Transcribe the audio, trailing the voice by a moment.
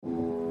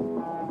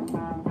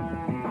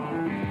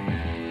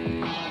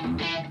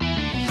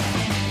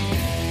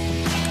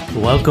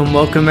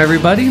Welcome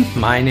everybody.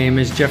 My name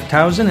is Jeff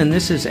Towson and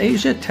this is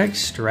Asia Tech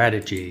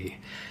Strategy.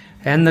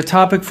 And the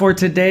topic for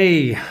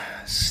today,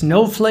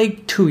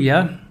 Snowflake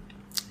Tuya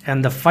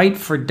and the fight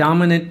for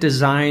dominant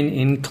design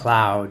in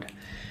cloud.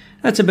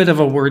 That's a bit of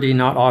a wordy,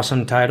 not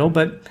awesome title,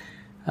 but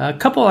a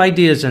couple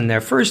ideas in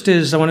there. First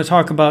is I want to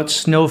talk about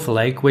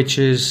Snowflake, which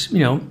is,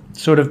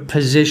 sort of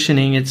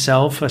positioning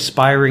itself,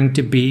 aspiring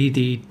to be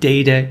the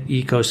data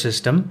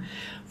ecosystem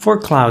for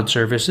cloud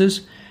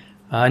services.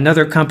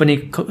 Another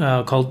company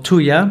called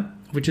Tuya,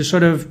 which is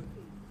sort of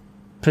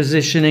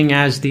positioning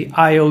as the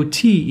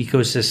IoT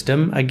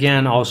ecosystem,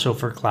 again, also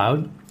for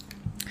cloud.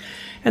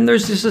 And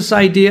there's this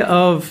idea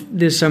of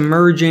this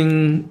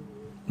emerging,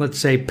 let's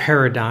say,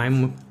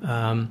 paradigm,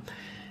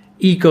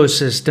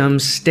 ecosystem,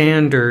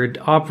 standard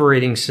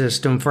operating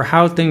system for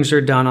how things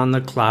are done on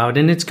the cloud.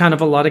 And it's kind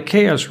of a lot of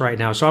chaos right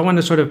now. So I want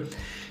to sort of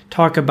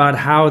talk about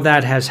how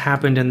that has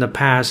happened in the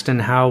past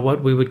and how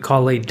what we would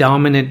call a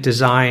dominant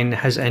design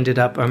has ended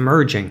up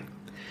emerging.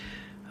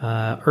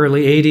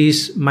 Early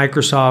 80s,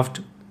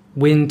 Microsoft,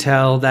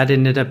 Wintel, that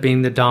ended up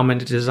being the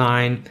dominant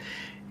design.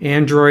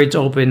 Android's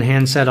Open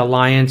Handset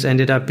Alliance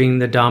ended up being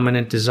the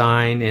dominant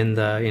design in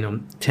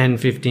the 10,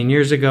 15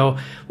 years ago.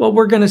 Well,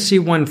 we're going to see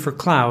one for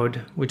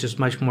cloud, which is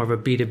much more of a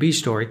B2B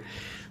story.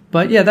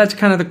 But yeah, that's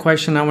kind of the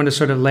question. I want to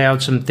sort of lay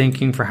out some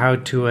thinking for how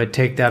to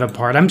take that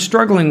apart. I'm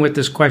struggling with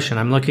this question.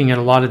 I'm looking at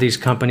a lot of these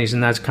companies,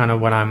 and that's kind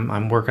of what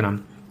I'm working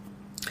on.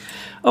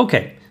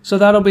 Okay, so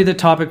that'll be the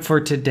topic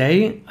for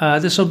today.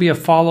 This will be a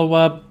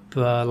follow-up.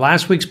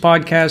 Last week's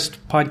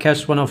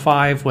podcast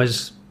 105,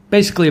 was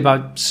basically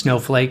about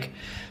Snowflake.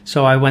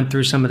 So I went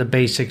through some of the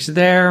basics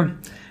there.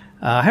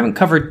 I haven't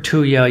covered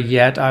Tuya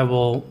yet. I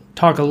will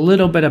talk a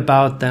little bit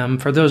about them.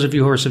 For those of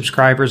you who are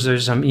subscribers,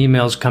 there's some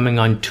emails coming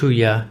on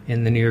Tuya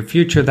in the near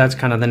future. That's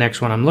kind of the next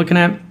one I'm looking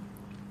at.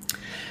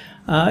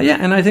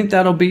 And I think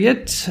that'll be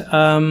it.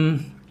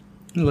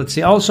 Let's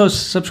see. Also,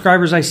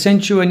 subscribers, I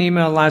sent you an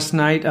email last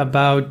night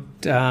about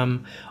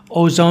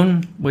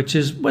Ozone, which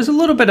was a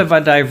little bit of a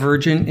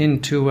divergence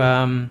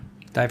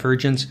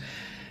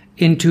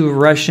into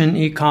Russian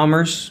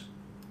e-commerce,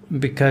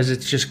 because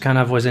it's just kind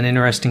of was an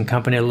interesting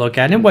company to look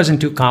at. And it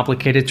wasn't too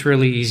complicated. It's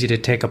really easy to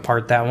take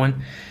apart that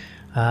one.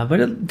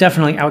 But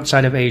definitely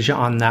outside of Asia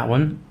on that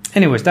one.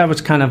 Anyways, that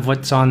was kind of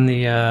what's on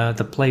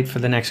the plate for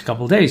the next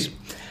couple of days.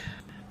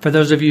 For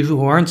those of you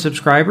who aren't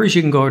subscribers,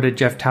 you can go to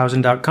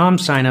jefftowson.com,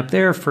 sign up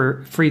there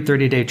for free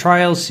 30-day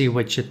trial, see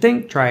what you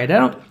think, try it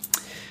out.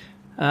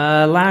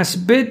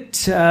 Last bit,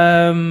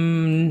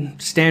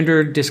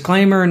 standard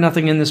disclaimer,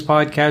 nothing in this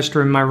podcast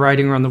or in my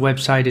writing or on the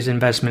website is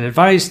investment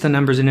advice. The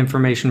numbers and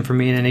information from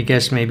me and any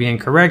guest may be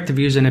incorrect. The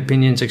views and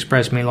opinions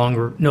expressed may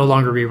no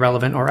longer be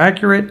relevant or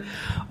accurate.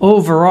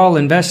 Overall,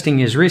 investing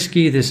is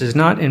risky. This is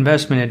not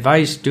investment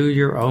advice. Do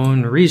your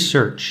own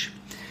research.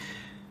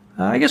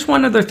 I guess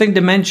one other thing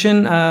to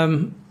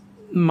mention,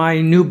 my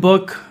new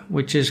book,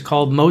 which is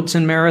called Moats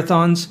and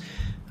Marathons.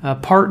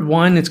 Part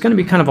 1, it's going to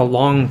be kind of a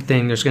long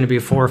thing. There's going to be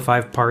 4 or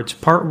 5 parts.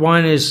 Part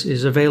 1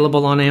 is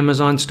available on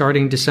Amazon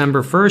starting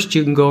December 1st.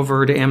 You can go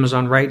over to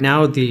Amazon right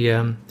now.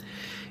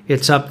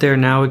 It's up there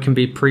now. It can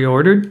be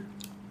pre-ordered.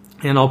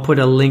 And I'll put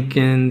a link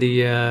in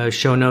the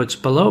show notes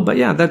below. But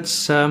yeah,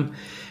 that's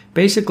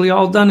basically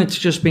all done. It's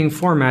just being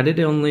formatted.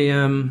 Only,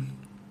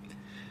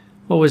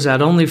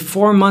 Only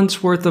 4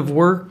 months worth of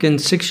work and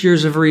 6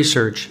 years of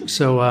research.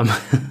 So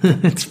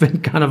it's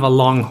been kind of a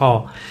long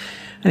haul.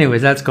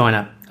 Anyways, that's going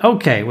up.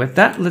 Okay, with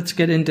that, let's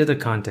get into the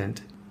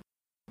content.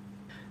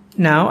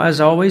 Now, as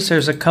always,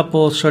 there's a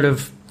couple sort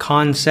of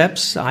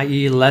concepts,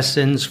 i.e.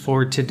 lessons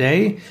for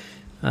today.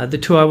 The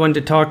two I wanted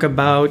to talk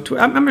about,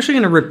 I'm actually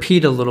going to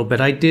repeat a little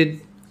bit. I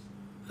did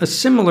a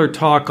similar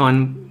talk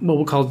on what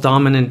we'll call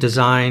dominant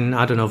design,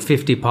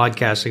 50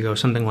 podcasts ago,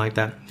 something like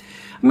that.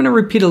 I'm going to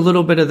repeat a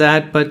little bit of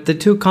that, but the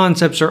two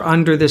concepts are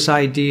under this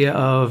idea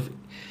of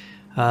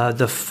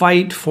the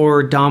fight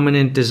for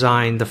dominant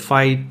design, the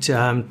fight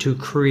to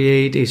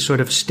create a sort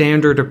of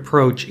standard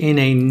approach in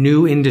a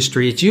new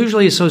industry. It's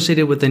usually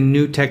associated with a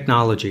new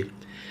technology.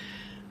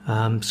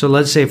 So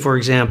let's say, for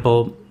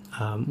example,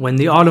 when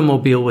the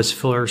automobile was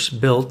first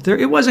built,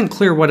 it wasn't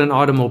clear what an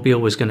automobile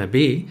was going to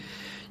be.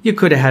 You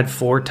could have had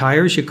 4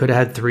 tires, you could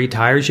have had 3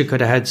 tires, you could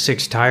have had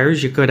 6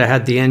 tires, you could have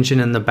had the engine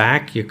in the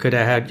back, you could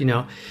have had,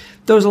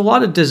 there was a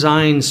lot of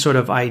design sort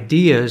of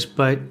ideas,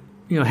 but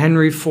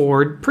Henry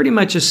Ford pretty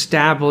much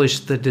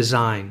established the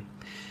design.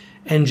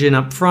 Engine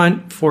up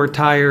front, 4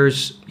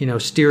 tires,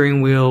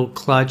 steering wheel,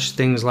 clutch,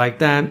 things like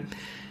that.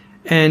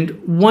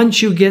 And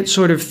once you get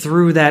sort of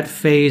through that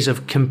phase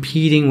of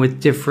competing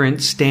with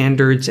different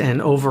standards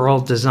and overall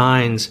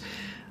designs,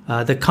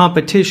 the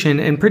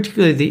competition and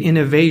particularly the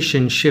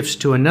innovation shifts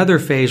to another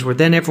phase where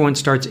then everyone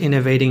starts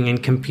innovating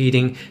and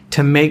competing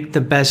to make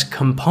the best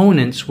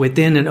components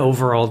within an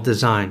overall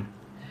design,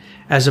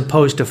 as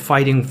opposed to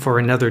fighting for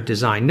another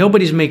design.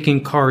 Nobody's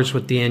making cars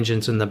with the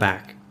engines in the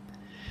back,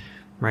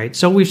 right?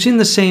 So we've seen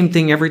the same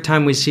thing every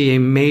time we see a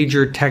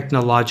major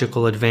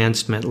technological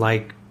advancement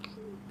like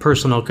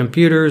personal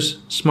computers,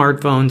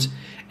 smartphones,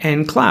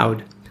 and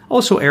cloud.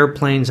 also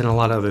airplanes and a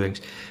lot of other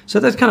things. So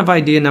that's kind of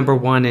idea number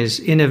one, is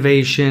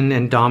innovation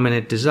and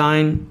dominant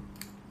design.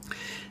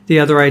 The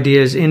other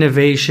idea is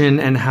innovation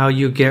and how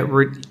you get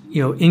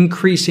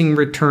increasing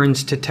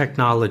returns to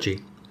technology,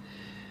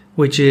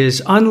 which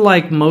is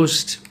unlike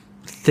most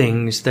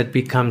things that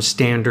become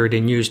standard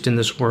and used in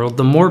this world.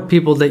 The more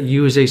people that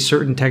use a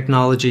certain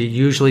technology,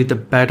 usually the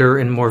better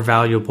and more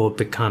valuable it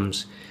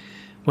becomes.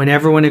 When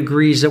everyone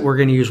agrees that we're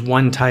going to use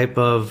one type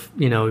of,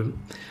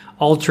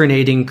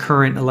 alternating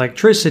current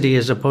electricity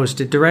as opposed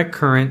to direct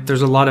current,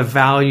 there's a lot of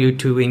value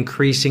to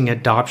increasing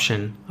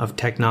adoption of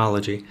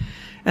technology.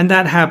 And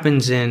that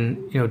happens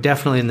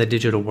definitely in the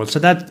digital world. So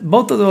that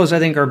both of those, I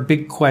think, are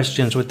big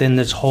questions within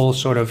this whole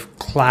sort of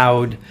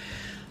cloud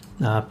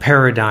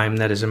paradigm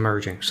that is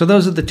emerging. So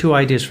those are the two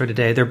ideas for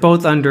today. They're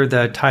both under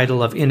the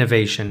title of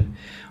innovation.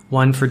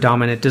 One for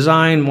dominant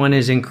design, one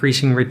is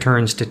increasing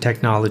returns to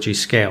technology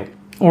scale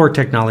or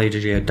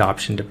technology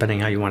adoption,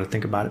 depending how you want to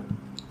think about it.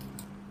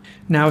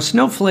 Now,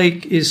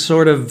 Snowflake is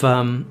sort of,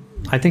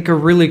 I think, a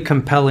really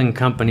compelling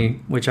company,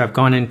 which I've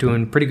gone into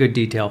in pretty good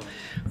detail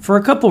for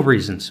a couple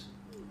reasons.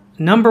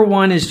 Number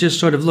one is just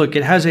sort of, look,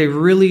 it has a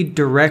really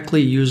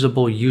directly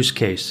usable use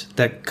case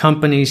that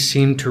companies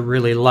seem to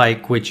really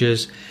like, which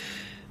is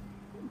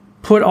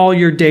put all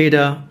your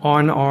data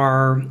on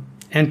our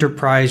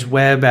enterprise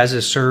web as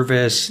a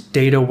service,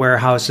 data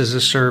warehouse as a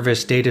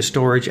service, data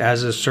storage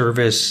as a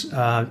service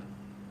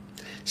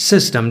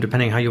system,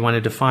 depending how you want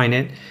to define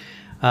it.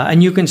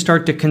 And you can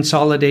start to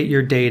consolidate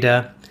your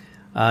data,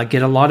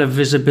 get a lot of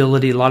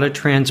visibility, a lot of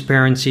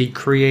transparency,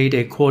 create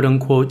a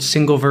quote-unquote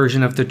single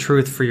version of the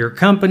truth for your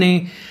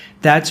company.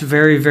 That's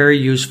very, very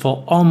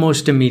useful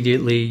almost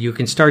immediately. You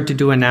can start to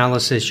do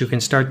analysis. You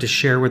can start to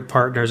share with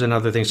partners and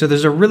other things. So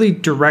there's a really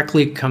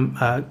directly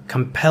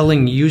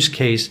compelling use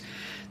case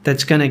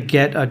that's going to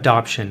get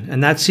adoption.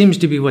 And that seems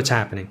to be what's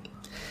happening.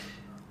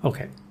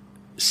 Okay.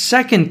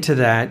 Second to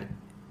that,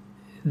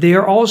 they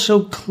are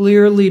also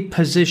clearly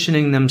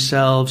positioning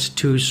themselves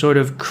to sort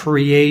of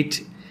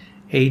create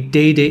a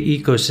data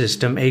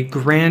ecosystem, a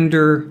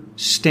grander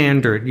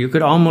standard. You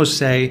could almost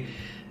say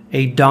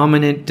a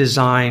dominant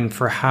design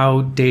for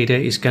how data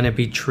is going to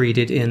be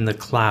treated in the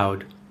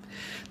cloud.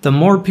 The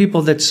more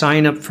people that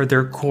sign up for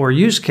their core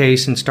use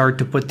case and start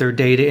to put their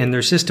data in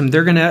their system,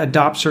 they're going to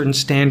adopt certain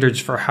standards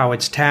for how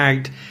it's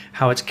tagged,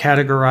 how it's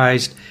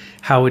categorized,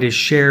 how it is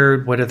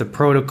shared, what are the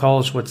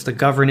protocols, what's the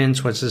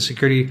governance, what's the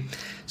security.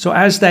 So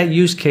as that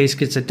use case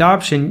gets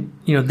adoption,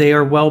 they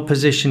are well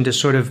positioned to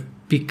sort of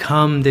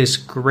become this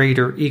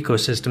greater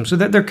ecosystem, so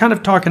that they're kind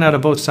of talking out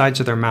of both sides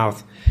of their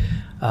mouth.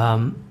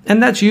 And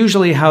that's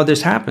usually how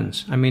this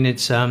happens. I mean,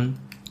 it's,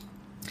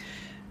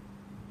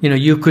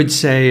 you could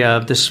say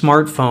the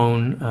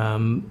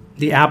smartphone,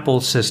 the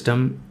Apple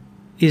system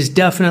is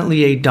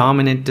definitely a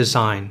dominant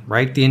design,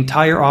 right? The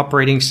entire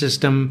operating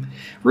system,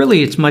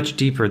 really, it's much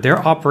deeper.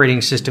 Their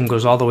operating system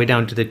goes all the way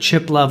down to the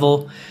chip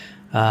level,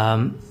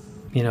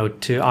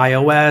 to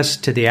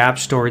iOS, to the App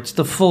Store. It's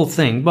the full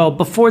thing. Well,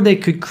 before they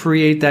could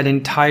create that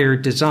entire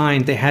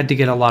design, they had to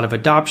get a lot of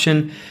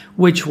adoption,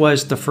 which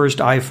was the first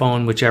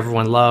iPhone, which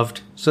everyone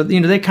loved. So,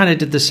 they kind of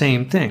did the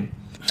same thing.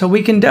 So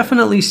we can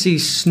definitely see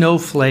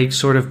Snowflake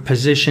sort of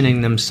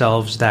positioning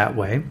themselves that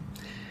way.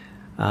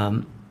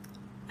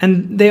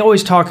 And they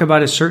always talk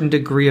about a certain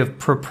degree of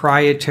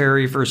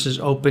proprietary versus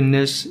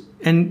openness.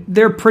 And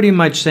they're pretty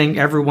much saying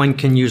everyone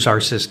can use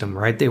our system,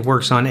 right? It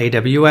works on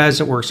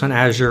AWS, it works on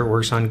Azure, it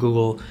works on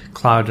Google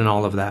Cloud and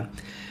all of that.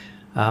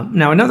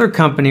 Now, another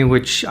company,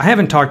 which I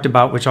haven't talked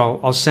about, which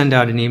I'll send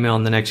out an email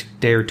in the next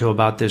day or two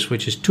about this,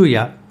 which is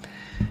Tuya.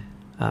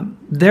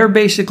 They're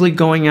basically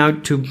going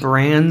out to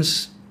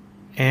brands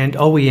and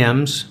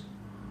OEMs,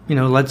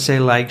 let's say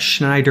like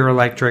Schneider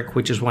Electric,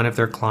 which is one of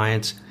their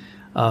clients,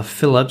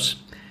 Philips.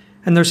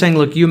 And they're saying,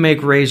 look, you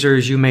make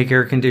razors, you make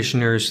air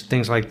conditioners,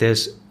 things like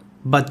this.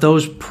 But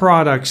those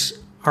products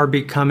are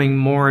becoming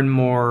more and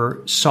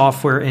more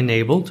software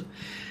enabled.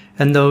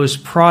 And those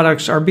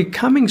products are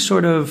becoming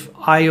sort of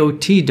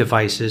IoT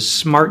devices,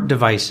 smart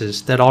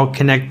devices that all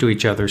connect to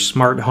each other,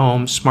 smart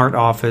home, smart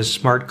office,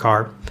 smart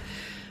car.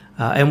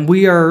 And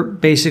we are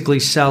basically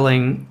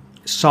selling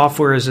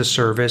software as a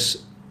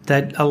service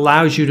that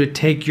allows you to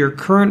take your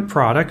current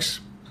products,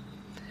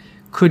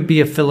 could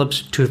be a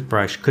Philips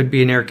toothbrush, could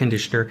be an air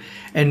conditioner,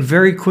 and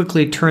very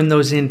quickly turn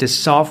those into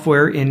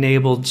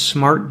software-enabled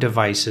smart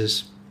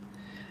devices.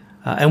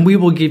 And we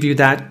will give you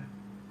that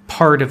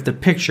part of the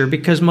picture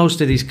because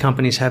most of these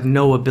companies have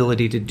no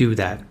ability to do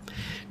that.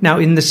 Now,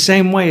 in the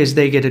same way as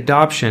they get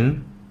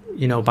adoption,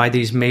 by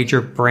these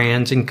major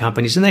brands and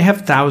companies, and they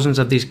have thousands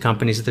of these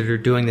companies that are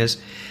doing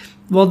this,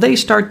 well, they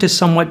start to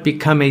somewhat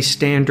become a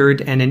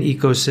standard and an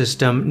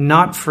ecosystem,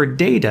 not for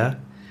data,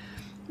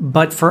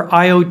 but for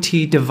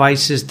IoT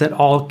devices that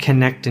all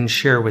connect and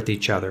share with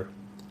each other.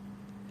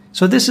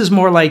 So this is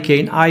more like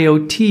an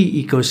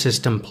IoT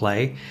ecosystem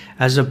play,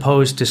 as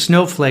opposed to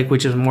Snowflake,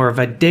 which is more of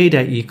a data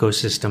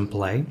ecosystem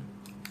play.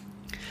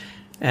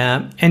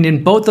 And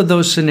in both of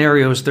those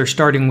scenarios, they're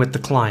starting with the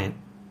client.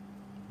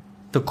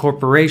 the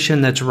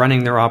corporation that's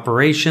running their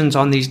operations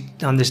on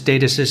this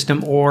data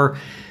system, or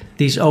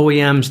these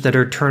OEMs that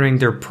are turning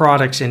their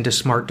products into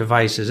smart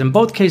devices. In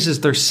both cases,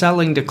 they're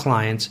selling to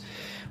clients,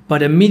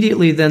 but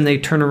immediately then they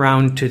turn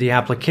around to the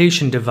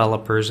application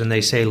developers and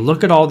they say,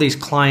 look at all these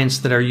clients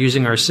that are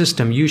using our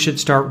system. You should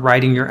start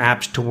writing your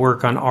apps to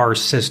work on our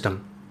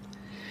system.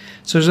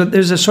 So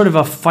there's a sort of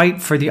a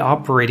fight for the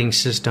operating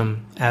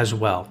system as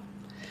well.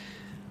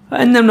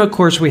 And then, of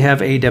course, we have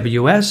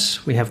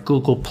AWS, we have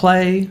Google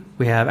Play,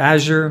 we have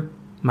Azure,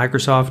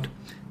 Microsoft.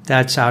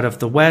 That's out of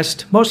the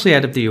West, mostly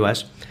out of the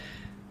US.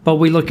 But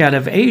we look out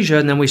of Asia,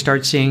 and then we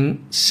start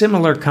seeing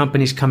similar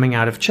companies coming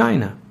out of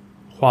China.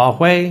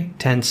 Huawei,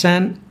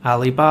 Tencent,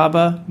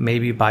 Alibaba,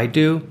 maybe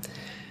Baidu.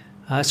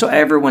 So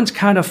everyone's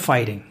kind of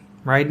fighting,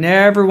 right? And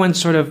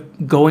everyone's sort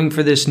of going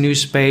for this new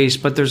space,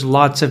 but there's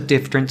lots of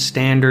different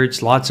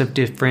standards, lots of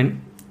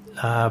different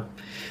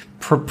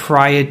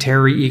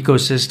proprietary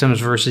ecosystems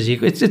versus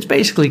it's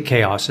basically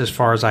chaos as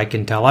far as I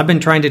can tell. I've been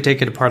trying to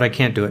take it apart. I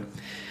can't do it.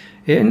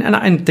 And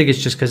I think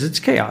it's just because it's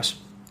chaos.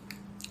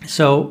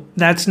 So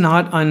that's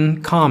not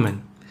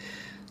uncommon.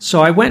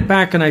 So I went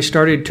back and I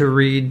started to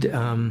read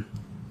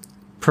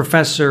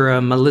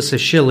Professor Melissa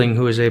Schilling,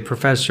 who is a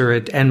professor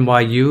at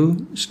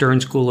NYU,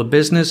 Stern School of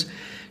Business.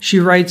 She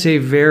writes a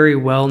very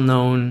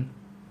well-known,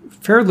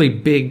 fairly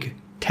big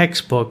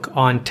textbook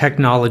on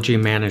technology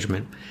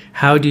management.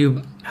 How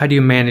do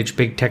you manage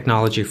big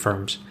technology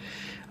firms?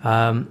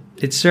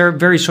 It's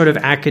very sort of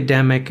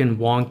academic and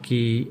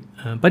wonky,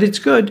 but it's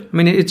good. I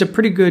mean, it's a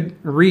pretty good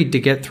read to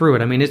get through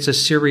it. I mean, it's a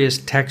serious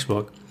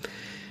textbook.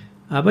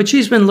 But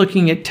she's been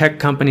looking at tech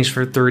companies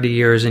for 30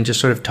 years and just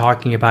sort of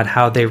talking about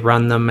how they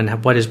run them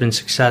and what has been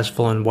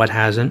successful and what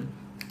hasn't.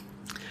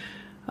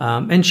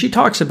 And she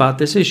talks about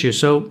this issue.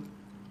 So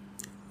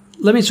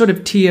let me sort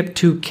of tee up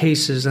two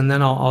cases, and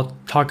then I'll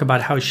talk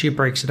about how she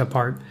breaks it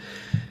apart.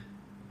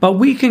 But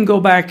we can go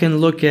back and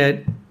look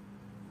at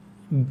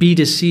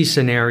B2C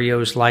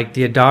scenarios like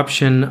the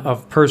adoption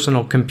of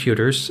personal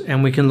computers,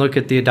 and we can look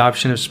at the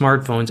adoption of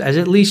smartphones as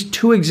at least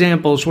two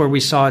examples where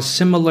we saw a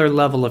similar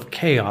level of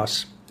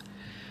chaos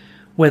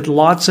with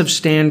lots of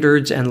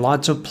standards and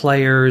lots of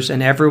players,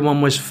 and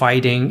everyone was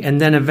fighting.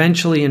 And then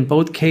eventually, in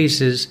both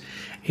cases,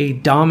 a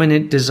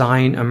dominant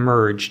design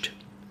emerged.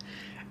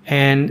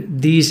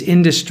 And these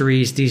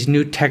industries, these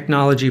new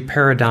technology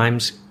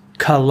paradigms,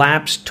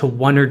 collapsed to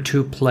one or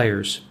two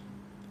players.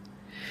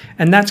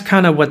 And that's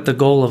kind of what the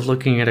goal of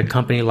looking at a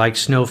company like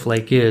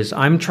Snowflake is.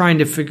 I'm trying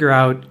to figure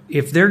out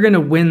if they're going to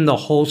win the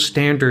whole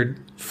standard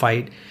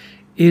fight,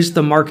 is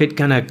the market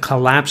going to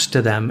collapse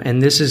to them?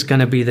 And this is going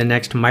to be the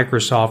next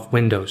Microsoft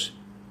Windows.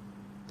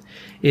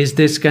 Is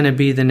this going to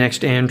be the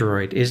next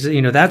Android?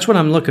 That's what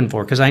I'm looking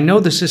for, because I know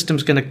the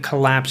system's going to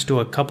collapse to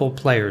a couple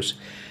players.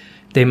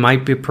 They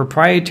might be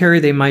proprietary,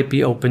 they might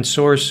be open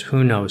source,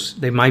 who knows?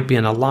 They might be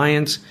an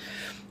alliance.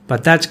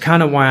 But that's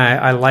kind of why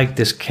I like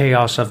this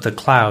chaos of the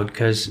cloud,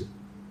 because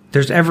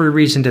there's every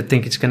reason to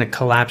think it's going to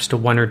collapse to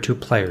one or two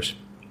players.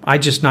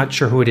 I'm just not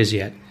sure who it is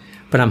yet,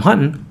 but I'm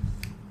hunting.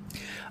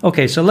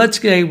 Okay, so let's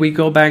say we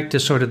go back to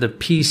sort of the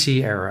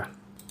PC era.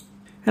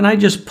 And I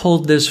just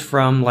pulled this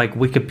from like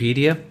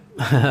Wikipedia.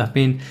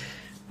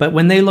 But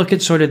when they look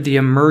at sort of the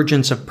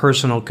emergence of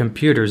personal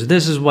computers,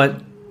 this is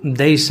what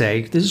they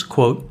say. This is a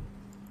quote.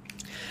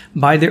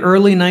 By the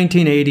early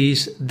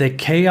 1980s, the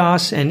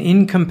chaos and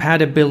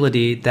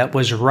incompatibility that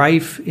was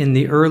rife in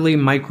the early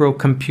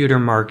microcomputer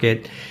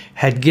market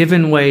had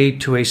given way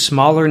to a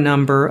smaller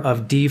number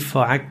of de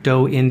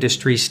facto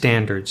industry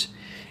standards,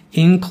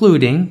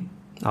 including,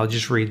 I'll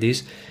just read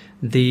these,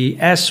 the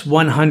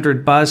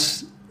S100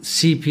 bus,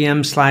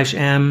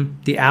 CPM/M,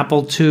 the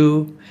Apple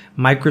II,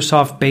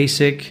 Microsoft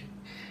Basic,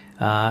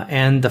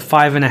 and the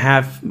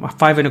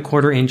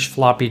 5.25 inch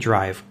floppy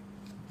drive.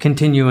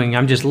 Continuing,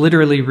 I'm just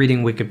literally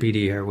reading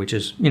Wikipedia here, which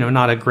is,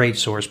 not a great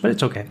source, but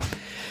it's okay.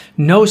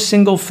 No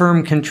single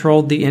firm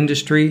controlled the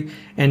industry,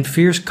 and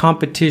fierce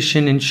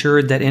competition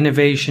ensured that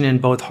innovation in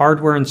both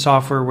hardware and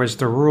software was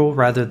the rule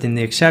rather than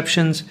the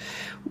exceptions.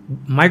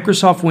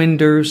 Microsoft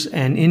Windows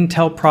and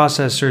Intel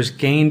processors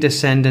gained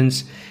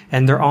ascendance,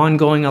 and their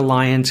ongoing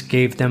alliance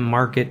gave them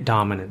market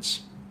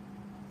dominance.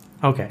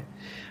 Okay.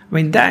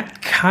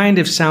 That kind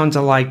of sounds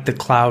like the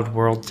cloud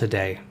world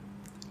today.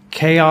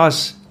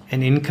 Chaos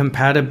and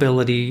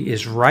incompatibility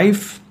is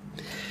rife.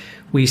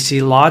 We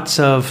see lots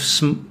of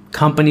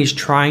companies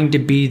trying to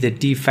be the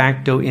de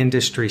facto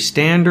industry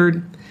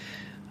standard.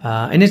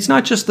 And it's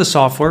not just the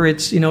software.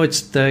 It's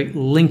the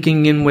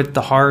linking in with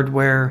the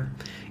hardware.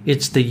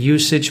 It's the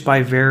usage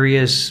by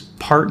various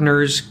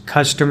partners,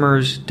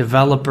 customers,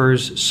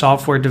 developers,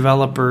 software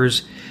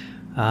developers,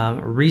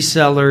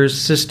 resellers,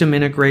 system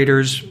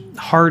integrators,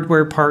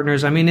 hardware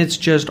partners. It's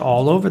just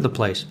all over the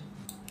place.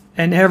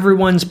 And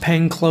everyone's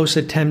paying close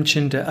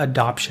attention to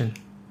adoption,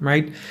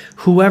 right?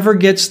 Whoever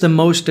gets the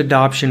most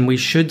adoption, we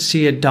should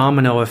see a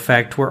domino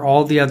effect where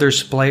all the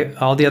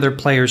other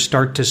players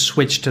start to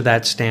switch to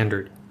that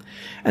standard.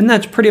 And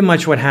that's pretty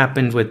much what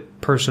happened with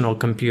personal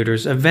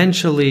computers.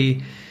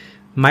 Eventually,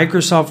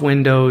 Microsoft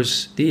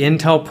Windows, the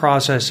Intel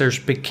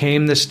processors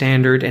became the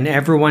standard, and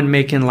everyone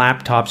making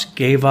laptops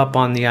gave up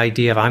on the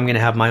idea of I'm going to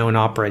have my own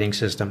operating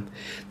system.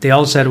 They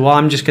all said, well,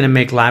 I'm just going to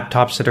make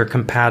laptops that are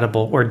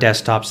compatible, or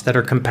desktops that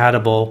are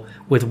compatible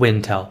with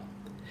Wintel.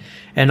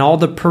 And all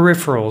the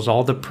peripherals,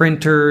 all the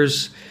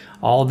printers,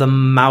 all the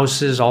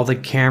mouses, all the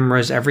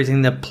cameras,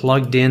 everything that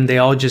plugged in, they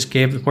all just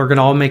gave, we're going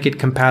to all make it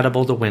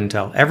compatible to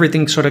Wintel.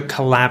 Everything sort of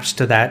collapsed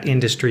to that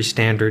industry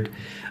standard.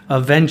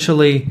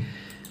 Eventually,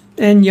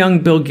 and young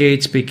Bill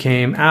Gates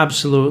became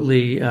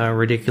absolutely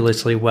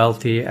ridiculously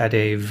wealthy at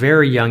a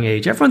very young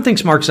age. Everyone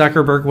thinks Mark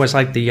Zuckerberg was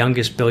like the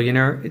youngest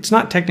billionaire. It's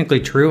not technically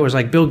true. It was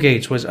like Bill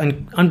Gates was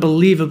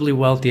unbelievably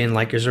wealthy in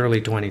like his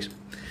early 20s.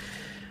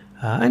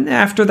 And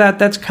after that,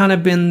 that's kind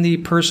of been the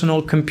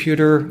personal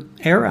computer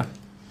era.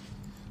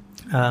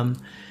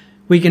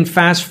 We can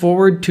fast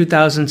forward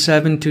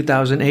 2007,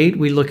 2008.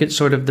 We look at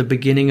sort of the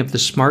beginning of the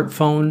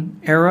smartphone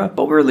era,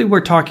 but really we're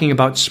talking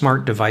about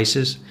smart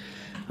devices.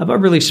 But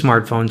really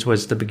smartphones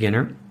was the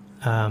beginner.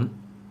 The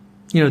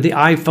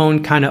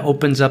iPhone kind of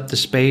opens up the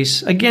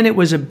space. Again, it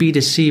was a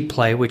B2C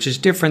play, which is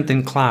different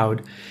than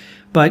cloud.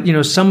 But,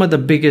 some of the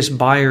biggest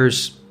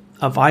buyers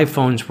of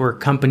iPhones were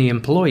company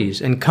employees.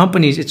 And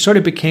companies, it sort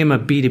of became a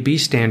B2B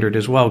standard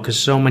as well because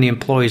so many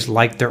employees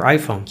liked their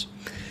iPhones.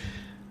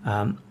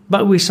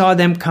 But we saw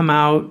them come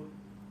out.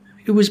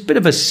 It was a bit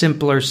of a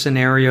simpler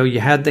scenario. You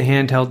had the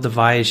handheld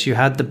device. You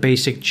had the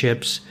basic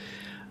chips.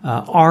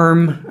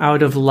 ARM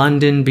out of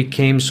London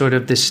became sort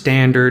of the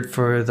standard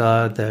for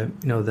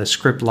the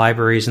script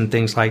libraries and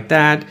things like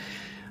that.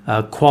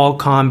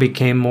 Qualcomm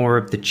became more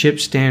of the chip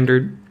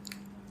standard.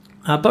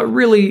 But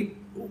really,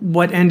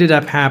 what ended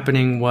up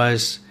happening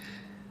was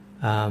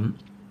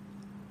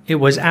it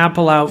was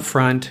Apple out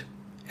front.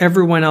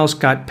 Everyone else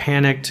got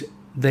panicked.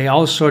 They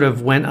all sort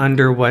of went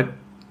under what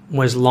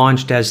was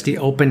launched as the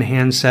Open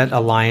Handset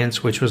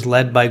Alliance, which was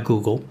led by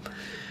Google.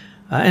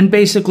 And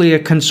basically a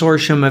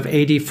consortium of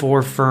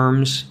 84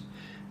 firms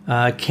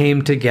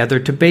came together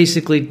to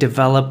basically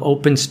develop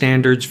open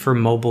standards for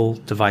mobile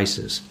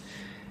devices.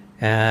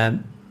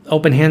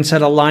 Open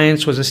Handset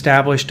Alliance was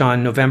established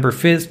on November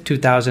 5th,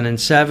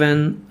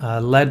 2007,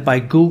 led by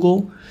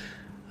Google.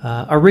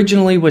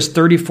 Originally was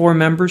 34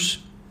 members.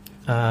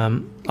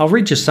 I'll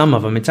read you some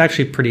of them. It's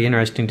actually pretty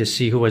interesting to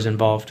see who was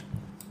involved.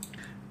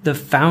 The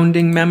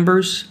founding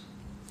members,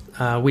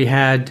 we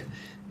had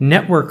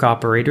network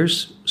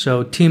operators,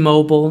 so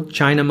T-Mobile,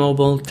 China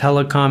Mobile,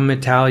 Telecom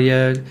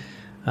Italia,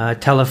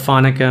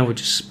 Telefonica,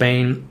 which is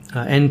Spain,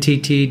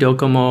 NTT,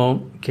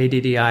 Docomo,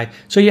 KDDI.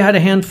 So you had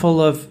a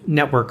handful of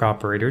network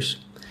operators.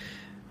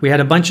 We had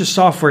a bunch of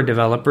software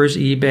developers,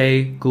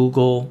 eBay,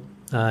 Google,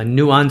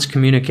 Nuance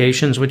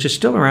Communications, which is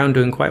still around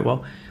doing quite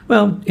well.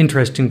 Well,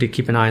 interesting to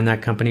keep an eye on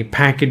that company.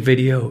 Packet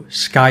Video,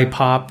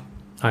 Skypop.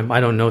 I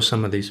don't know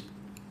some of these.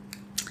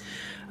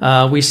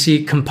 We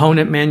see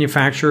component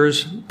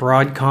manufacturers,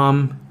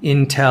 Broadcom,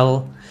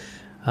 Intel,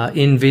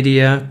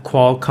 NVIDIA,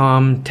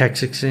 Qualcomm,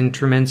 Texas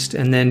Instruments,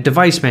 and then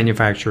device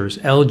manufacturers,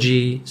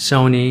 LG,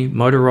 Sony,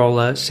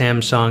 Motorola,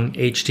 Samsung,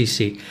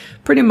 HTC.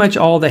 Pretty much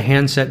all the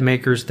handset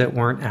makers that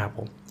weren't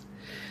Apple.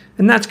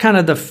 And that's kind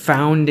of the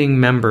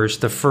founding members,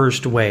 the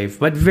first wave.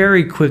 But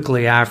very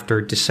quickly after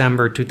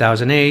December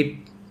 2008,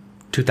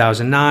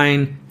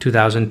 2009,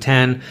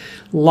 2010,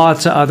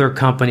 lots of other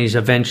companies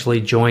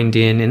eventually joined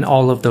in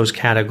all of those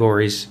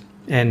categories,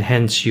 and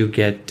hence you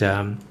get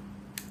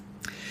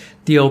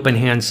the Open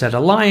Handset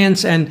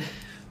Alliance. And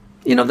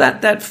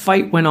that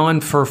fight went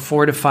on for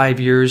 4 to 5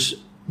 years,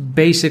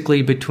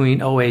 basically between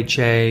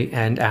OHA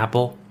and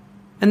Apple,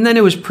 and then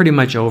it was pretty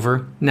much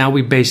over. Now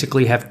we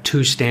basically have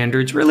two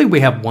standards. Really, we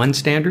have one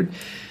standard.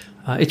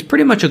 It's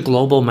pretty much a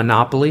global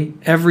monopoly.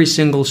 Every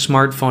single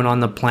smartphone on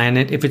the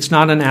planet, if it's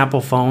not an Apple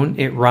phone,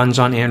 it runs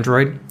on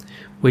Android,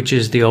 which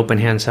is the Open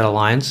Handset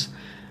Alliance.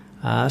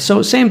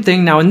 So same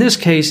thing. Now, in this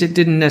case, it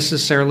didn't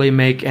necessarily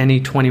make any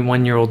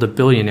 21-year-old a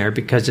billionaire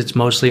because it's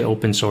mostly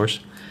open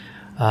source.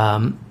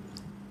 Now,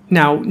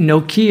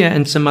 Nokia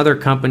and some other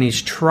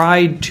companies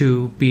tried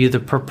to be the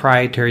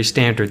proprietary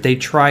standard. They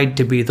tried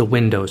to be the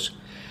Windows.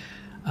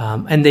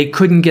 And they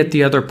couldn't get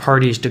the other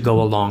parties to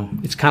go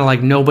along. It's kind of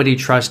like nobody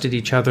trusted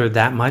each other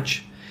that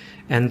much,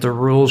 and the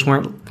rules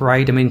weren't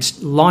right. I mean,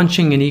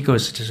 launching an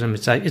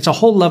ecosystem, it's a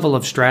whole level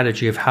of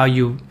strategy of how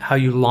you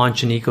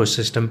launch an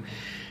ecosystem,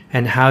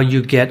 and how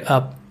you get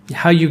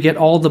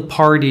all the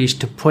parties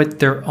to put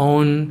their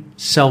own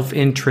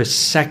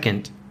self-interest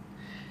second,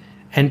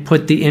 and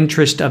put the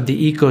interest of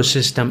the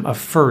ecosystem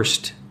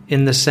first,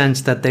 in the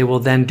sense that they will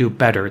then do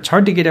better. It's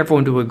hard to get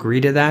everyone to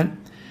agree to that.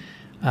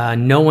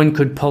 No one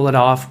could pull it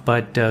off,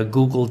 but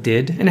Google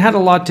did. And it had a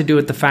lot to do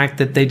with the fact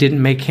that they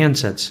didn't make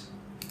handsets.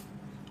 I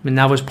mean,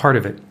 that was part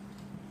of it.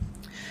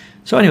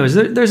 So anyways,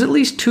 there's at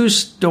least two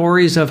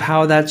stories of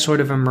how that sort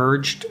of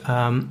emerged.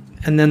 And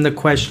then the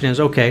question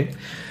is, okay,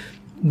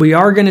 we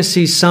are going to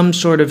see some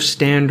sort of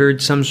standard,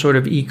 some sort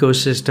of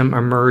ecosystem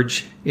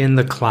emerge in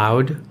the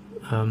cloud.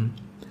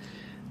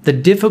 The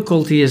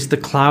difficulty is the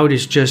cloud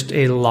is just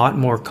a lot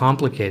more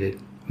complicated.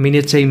 I mean,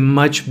 it's a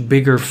much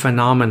bigger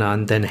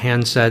phenomenon than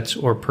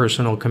handsets or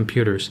personal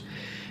computers.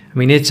 I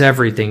mean, it's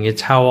everything.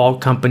 It's how all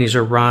companies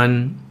are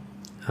run,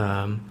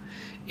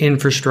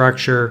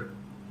 infrastructure,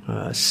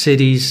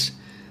 cities.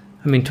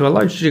 I mean, to a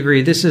large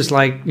degree, this is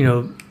like,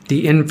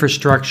 the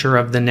infrastructure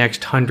of the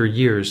next 100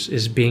 years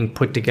is being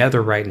put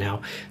together right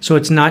now. So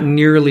it's not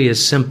nearly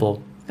as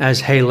simple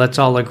as, hey, let's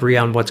all agree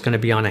on what's going to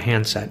be on a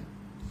handset.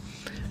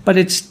 But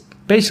it's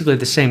basically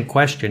the same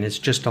question. It's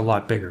just a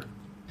lot bigger.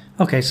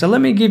 Okay, so let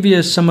me give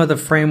you some of the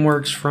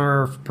frameworks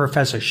for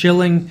Professor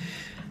Schilling,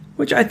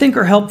 which I think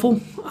are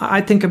helpful.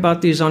 I think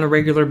about these on a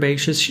regular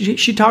basis.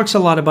 She talks a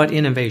lot about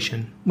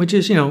innovation, which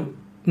is,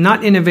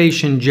 not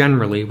innovation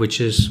generally,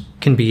 which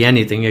can be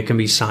anything. It can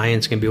be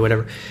science, it can be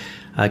whatever.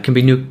 It can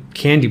be new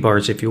candy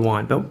bars if you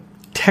want, but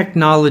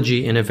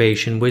technology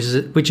innovation,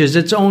 which is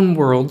its own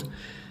world,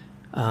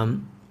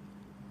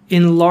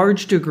 in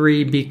large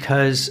degree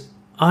because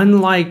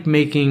unlike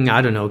making,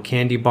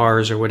 candy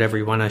bars or whatever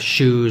you want,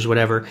 shoes,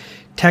 whatever,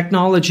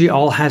 technology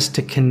all has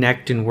to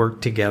connect and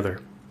work together.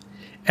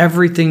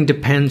 Everything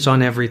depends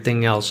on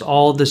everything else.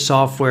 All the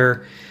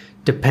software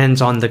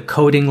depends on the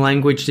coding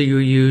language that you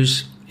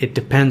use. It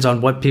depends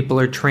on what people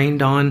are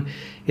trained on.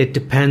 It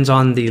depends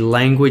on the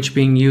language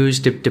being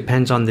used. It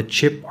depends on the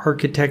chip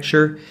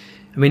architecture.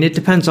 I mean, it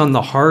depends on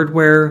the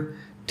hardware,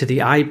 to the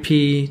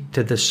IP,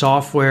 to the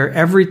software.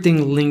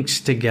 Everything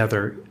links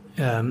together.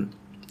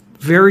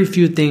 Very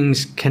few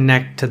things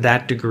connect to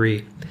that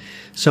degree.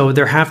 So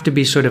there have to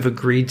be sort of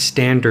agreed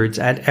standards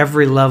at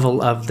every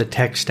level of the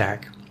tech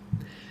stack.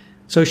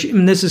 So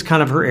this is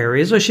kind of her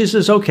area. So she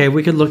says, okay,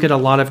 we could look at a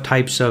lot of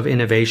types of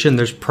innovation.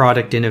 There's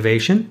product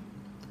innovation.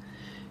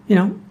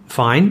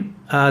 Fine.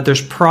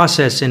 There's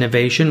process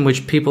innovation,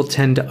 which people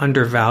tend to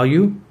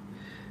undervalue.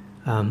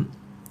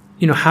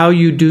 How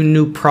you do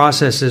new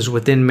processes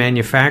within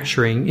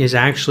manufacturing is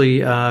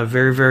actually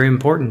very, very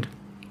important.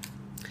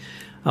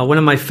 One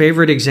of my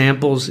favorite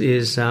examples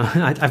is,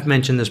 I've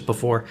mentioned this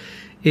before,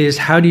 is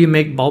how do you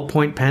make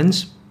ballpoint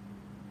pens?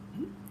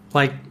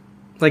 Like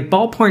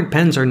ballpoint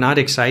pens are not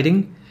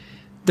exciting.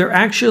 They're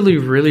actually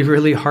really,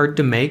 really hard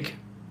to make.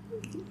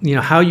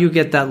 How you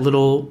get that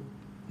little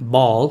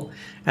ball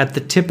at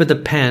the tip of the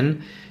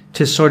pen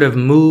to sort of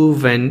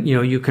move and,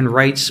 you can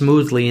write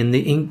smoothly and the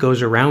ink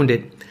goes around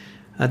it.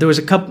 There was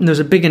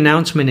a big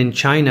announcement in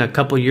China a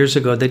couple years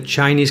ago that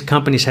Chinese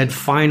companies had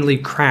finally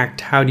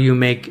cracked how do you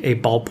make a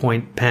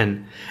ballpoint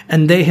pen.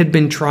 And they had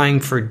been trying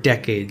for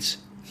decades.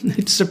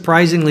 It's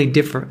surprisingly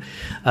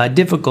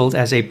difficult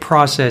as a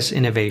process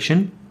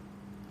innovation.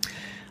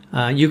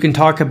 You can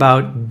talk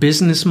about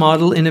business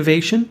model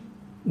innovation,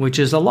 which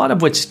is a lot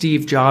of what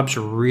Steve Jobs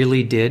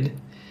really did.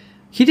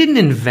 He didn't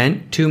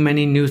invent too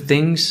many new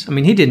things. I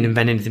mean, he didn't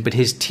invent anything, but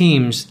his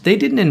teams, they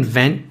didn't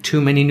invent too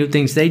many new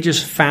things. They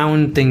just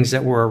found things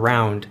that were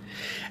around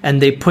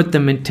and they put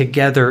them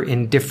together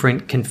in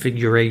different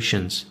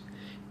configurations.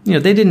 They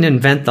didn't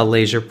invent the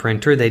laser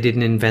printer. They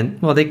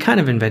kind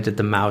of invented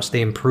the mouse. They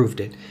improved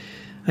it.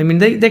 I mean,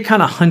 they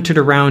kind of hunted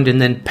around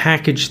and then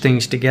packaged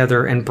things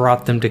together and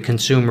brought them to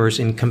consumers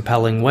in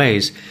compelling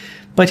ways.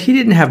 But he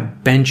didn't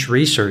have bench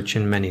research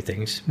in many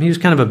things. He was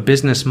kind of a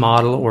business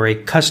model or a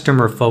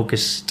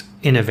customer-focused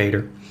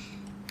innovator.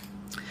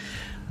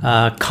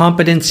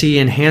 Competency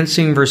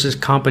enhancing versus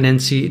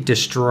competency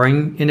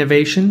destroying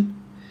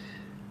innovation.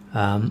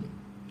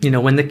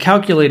 When the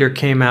calculator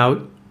came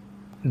out,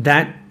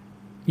 that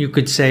you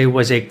could say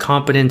was a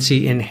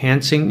competency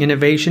enhancing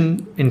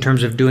innovation in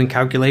terms of doing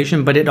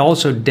calculation, but it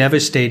also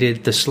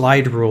devastated the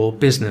slide rule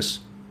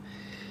business.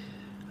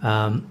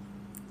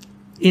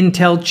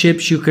 Intel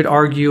chips, you could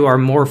argue, are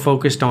more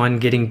focused on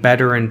getting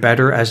better and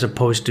better as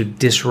opposed to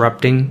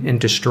disrupting and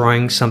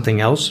destroying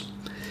something else.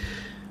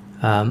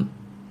 But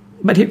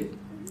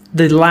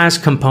the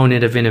last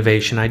component of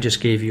innovation, I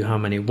just gave you how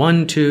many?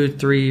 1, 2,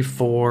 3,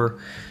 4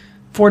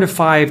 to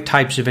 5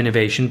 types of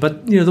innovation.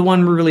 But the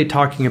one we're really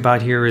talking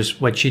about here is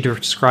what she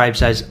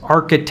describes as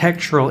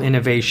architectural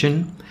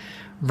innovation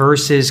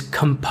versus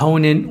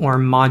component or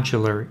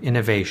modular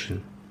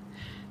innovation.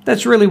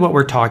 That's really what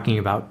we're talking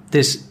about.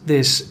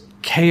 This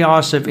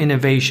chaos of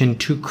innovation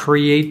to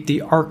create the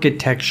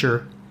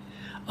architecture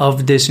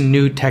of this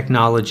new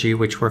technology,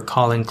 which we're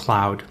calling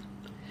cloud,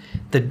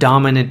 the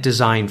dominant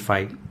design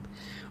fight.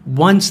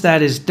 Once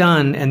that is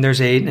done and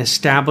there's an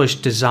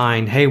established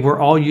design, hey, we're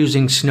all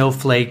using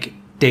Snowflake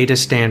data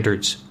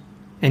standards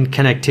and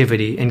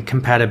connectivity and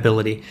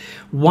compatibility.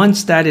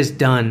 Once that is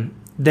done,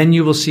 then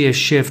you will see a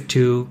shift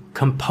to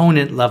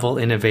component level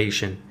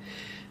innovation,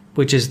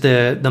 which is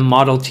the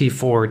Model T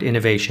Ford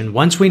innovation.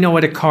 Once we know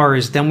what a car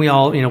is, then we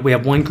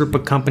have one group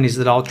of companies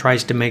that all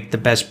tries to make the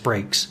best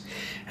brakes.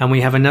 And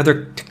we have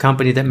another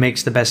company that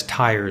makes the best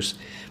tires.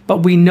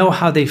 But we know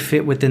how they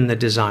fit within the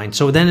design.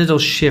 So then it'll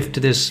shift to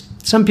this,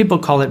 some people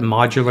call it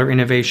modular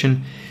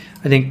innovation.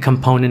 I think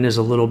component is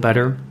a little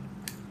better.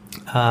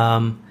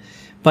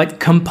 But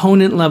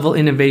component level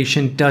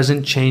innovation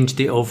doesn't change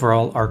the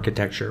overall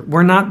architecture.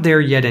 We're not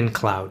there yet in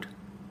cloud.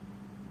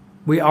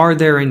 We are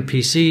there in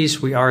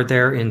PCs. We are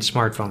there in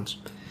smartphones.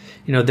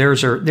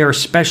 There are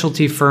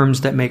specialty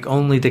firms that make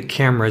only the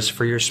cameras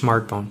for your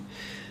smartphone.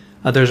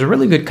 There's a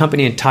really good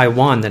company in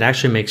Taiwan that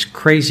actually makes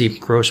crazy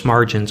gross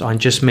margins on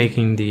just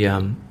making the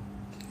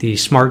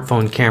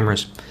smartphone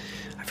cameras.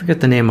 I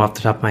forget the name off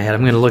the top of my head.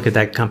 I'm going to look at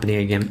that company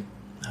again.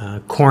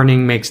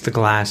 Corning makes the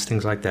glass,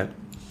 things like that.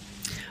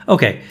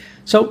 Okay,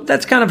 so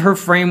that's kind of her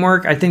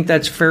framework. I think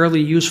that's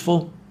fairly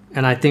useful.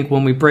 And I think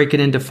when we break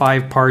it into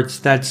 5 parts,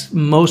 that's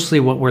mostly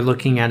what we're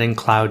looking at in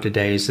cloud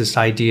today, is this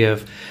idea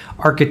of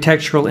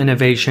architectural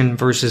innovation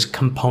versus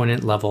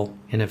component level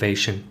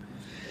innovation.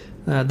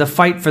 The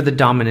fight for the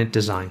dominant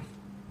design.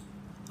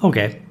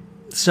 Okay,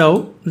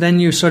 so then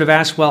you sort of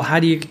ask, well, how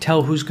do you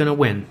tell who's going to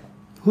win?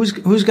 Who's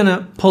going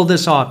to pull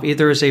this off?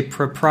 Either as a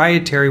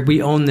proprietary,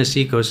 we own this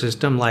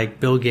ecosystem like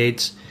Bill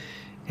Gates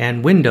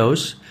and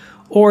Windows,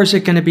 or is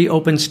it going to be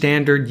open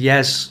standard?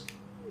 Yes,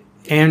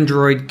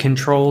 Android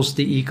controls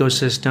the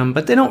ecosystem,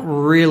 but they don't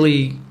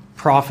really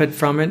profit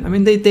from it. I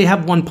mean, they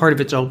have one part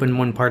of it's open,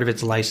 one part of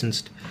it's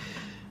licensed.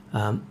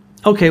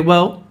 Okay,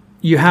 well,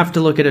 you have to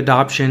look at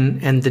adoption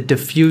and the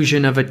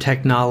diffusion of a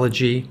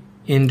technology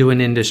into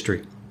an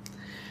industry.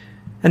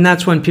 And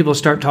that's when people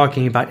start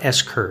talking about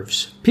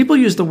S-curves. People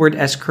use the word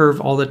S-curve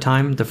all the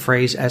time, the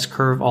phrase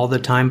S-curve all the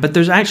time, but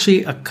there's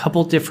actually a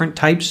couple different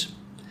types.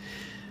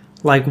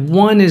 Like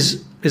one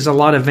is a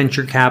lot of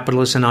venture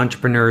capitalists and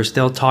entrepreneurs.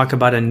 They'll talk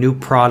about a new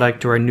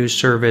product or a new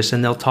service,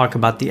 and they'll talk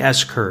about the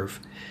S-curve.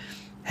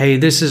 Hey,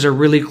 this is a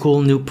really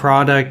cool new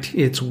product.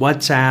 It's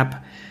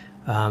WhatsApp.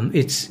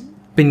 It's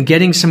been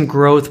getting some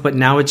growth, but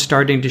now it's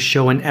starting to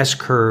show an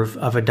S-curve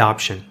of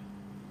adoption.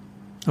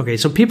 Okay,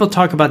 so people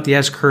talk about the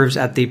S-curves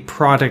at the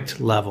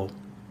product level.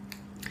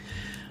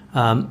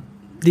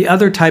 The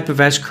other type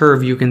of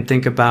S-curve you can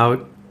think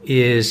about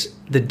is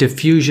the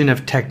diffusion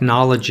of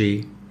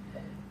technology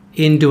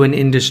into an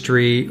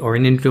industry or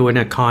into an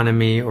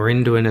economy or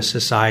into a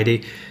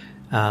society.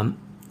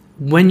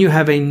 When you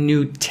have a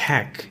new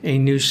tech, a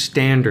new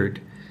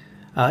standard,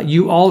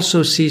 you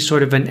also see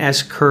sort of an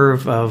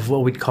S-curve of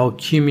what we'd call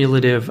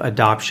cumulative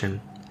adoption.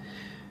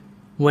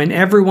 When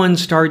everyone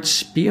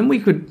starts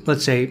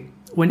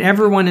when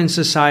everyone in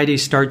society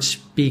starts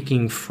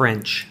speaking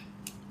French,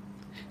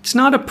 it's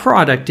not a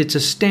product, it's a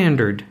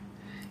standard.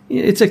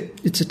 It's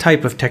a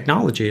type of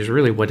technology is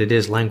really what it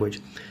is,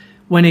 language.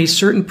 When a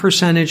certain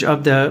percentage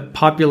of the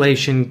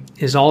population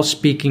is all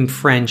speaking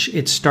French,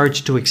 it starts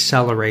to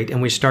accelerate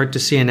and we start to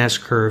see an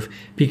S-curve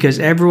because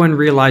everyone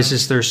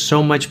realizes there's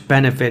so much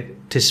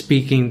benefit to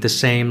speaking the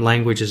same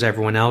language as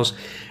everyone else,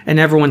 and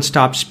everyone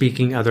stops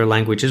speaking other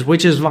languages,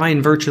 which is why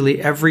in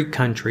virtually every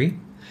country,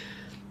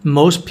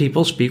 most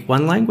people speak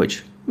one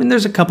language. I mean,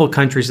 there's a couple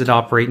countries that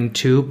operate in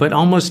 2, but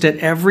almost at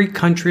every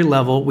country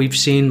level, we've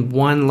seen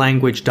one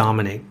language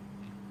dominate.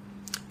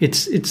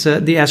 It's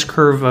the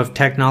S-curve of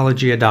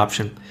technology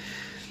adoption.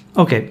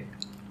 Okay,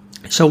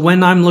 so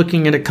when I'm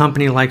looking at a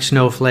company like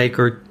Snowflake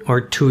or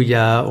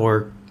Tuya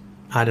or,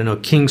 I don't know,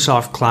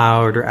 Kingsoft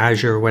Cloud or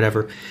Azure or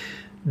whatever,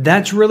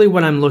 that's really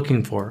what I'm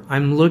looking for.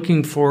 I'm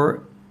looking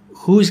for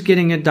who's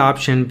getting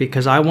adoption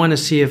because I want to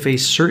see if a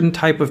certain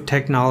type of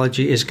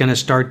technology is going to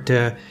start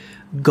to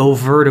go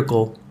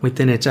vertical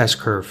within its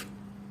S-curve.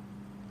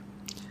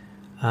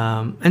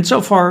 And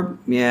so far,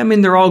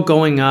 they're all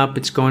going up.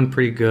 It's going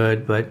pretty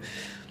good, but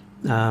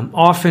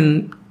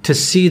often to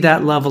see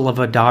that level of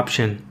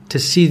adoption, to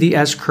see the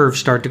S-curve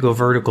start to go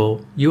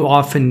vertical, you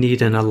often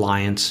need an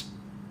alliance.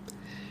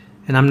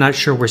 And I'm not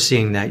sure we're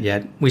seeing that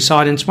yet. We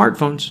saw it in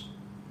smartphones.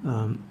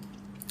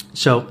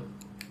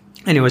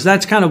 Anyways,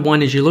 that's kind of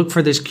one, is you look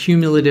for this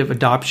cumulative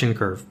adoption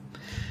curve.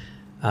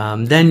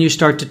 Then you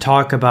start to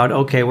talk about,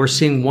 okay, we're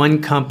seeing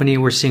one company,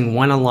 we're seeing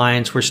one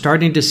alliance, we're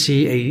starting to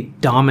see a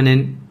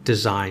dominant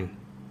design.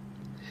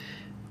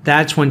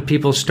 That's when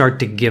people start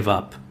to give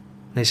up.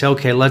 They say,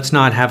 okay, let's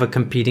not have a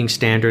competing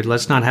standard.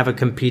 Let's not have a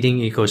competing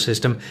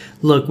ecosystem.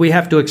 Look, we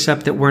have to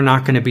accept that we're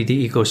not going to be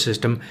the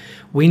ecosystem.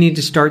 We need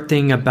to start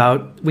thinking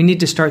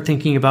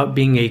about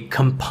being a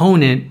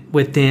component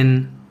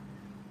within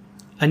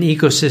an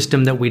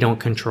ecosystem that we don't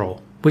control,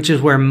 which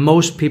is where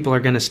most people are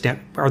going to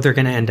they're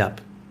going to end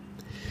up.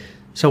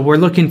 So we're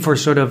looking for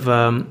sort of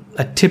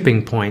a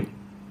tipping point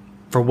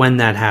for when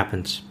that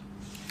happens.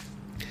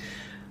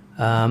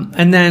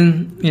 And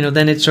then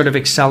it sort of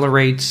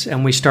accelerates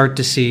and we start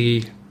to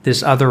see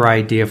this other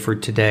idea for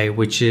today,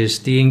 which is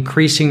the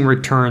increasing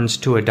returns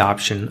to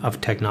adoption of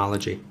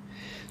technology.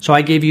 So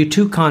I gave you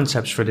 2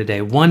 concepts for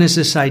today. One is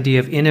this idea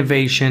of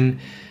innovation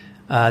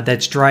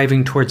that's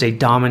driving towards a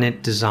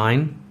dominant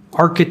design,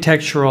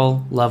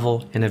 architectural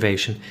level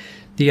innovation.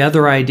 The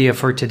other idea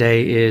for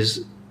today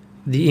is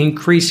the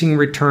increasing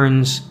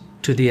returns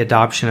to the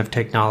adoption of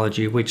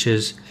technology, which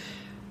is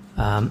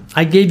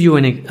I gave you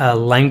a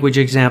language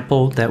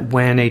example that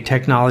when a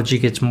technology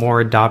gets more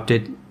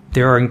adopted,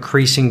 there are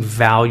increasing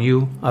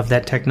value of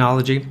that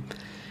technology.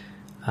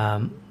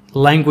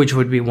 Language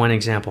would be one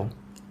example.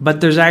 But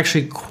there's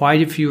actually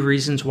quite a few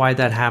reasons why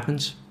that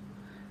happens.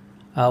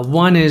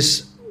 One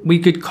is we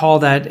could call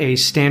that a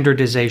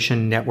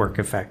standardization network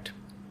effect.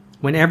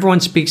 When everyone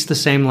speaks the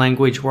same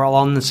language, we're all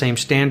on the same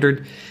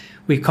standard,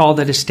 We call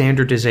that a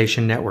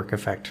standardization network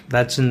effect.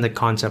 That's in the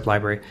concept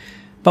library.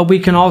 But we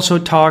can also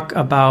talk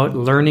about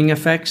learning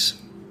effects,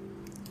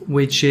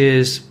 which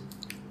is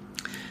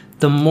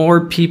the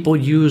more people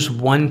use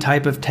one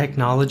type of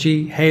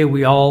technology, hey,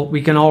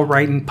 we can all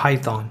write in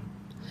Python.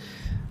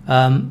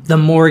 The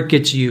more it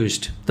gets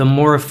used, the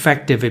more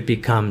effective it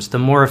becomes, the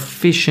more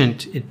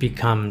efficient it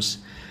becomes.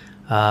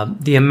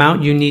 The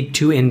amount you need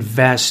to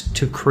invest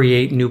to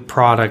create new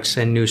products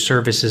and new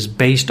services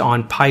based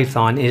on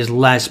Python is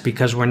less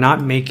because we're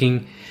not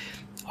making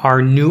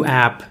our new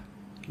app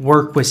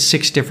work with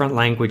 6 different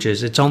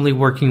languages. It's only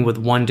working with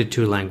 1 to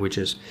 2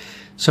 languages.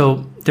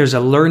 So there's a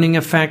learning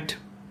effect.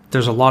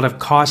 There's a lot of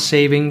cost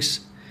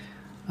savings.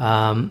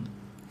 The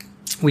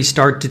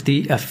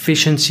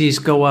efficiencies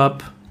go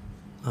up.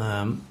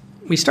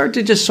 We start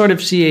to just sort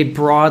of see a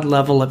broad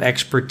level of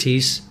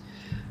expertise.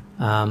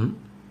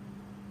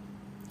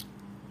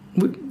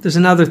 There's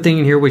another thing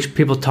in here which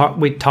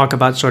we talk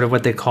about sort of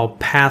what they call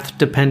path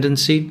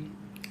dependency,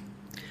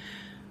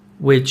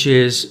 which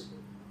is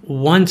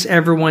once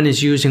everyone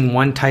is using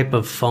one type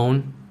of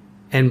phone,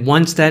 and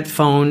once that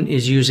phone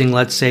is using,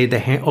 let's say,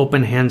 the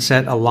Open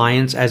Handset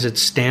Alliance as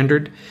its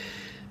standard,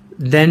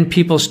 then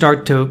people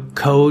start to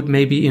code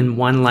maybe in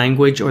one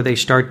language, or they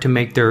start to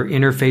make their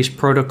interface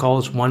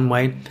protocols one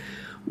way.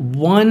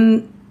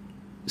 One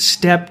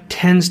step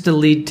tends to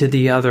lead to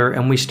the other,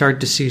 and we start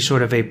to see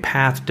sort of a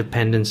path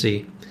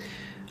dependency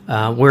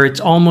where it's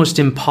almost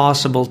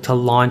impossible to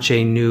launch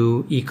a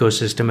new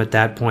ecosystem at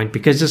that point,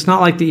 because it's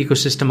not like the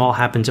ecosystem all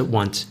happens at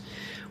once.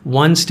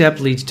 One step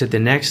leads to the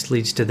next,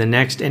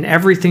 and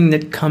everything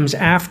that comes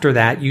after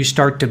that, you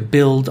start to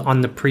build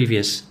on the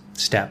previous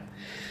step.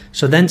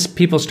 So then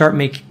people start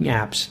making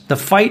apps. The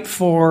fight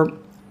for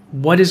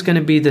what is going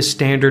to be the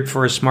standard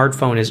for a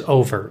smartphone is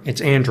over.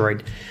 It's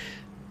Android.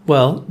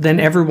 Well, then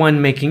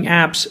everyone making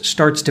apps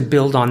starts to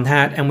build on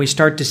that, and we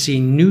start to see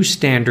new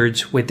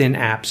standards within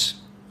apps.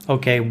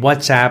 Okay,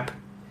 WhatsApp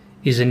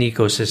is an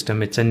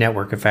ecosystem. It's a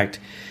network effect.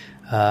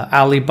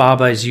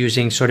 Alibaba is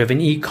using sort of an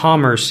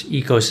e-commerce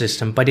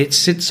ecosystem, but it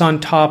sits on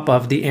top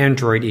of the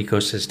Android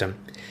ecosystem.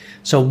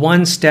 So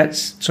one step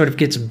sort of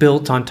gets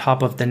built on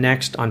top of the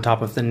next, on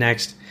top of the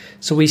next.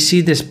 So we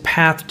see this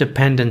path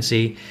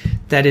dependency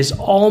that is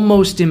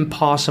almost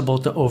impossible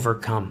to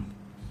overcome.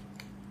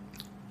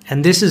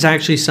 And this is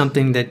actually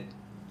something that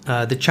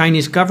the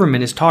Chinese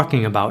government is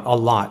talking about a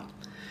lot.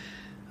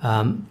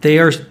 They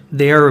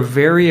are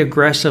very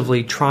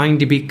aggressively trying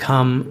to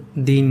become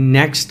the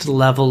next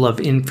level of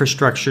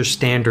infrastructure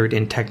standard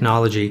in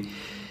technology,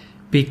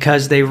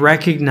 because they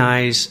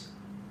recognize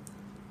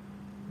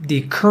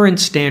the current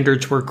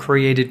standards were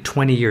created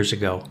 20 years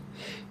ago.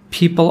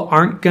 People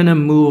aren't going to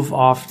move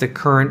off the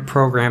current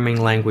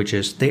programming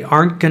languages. They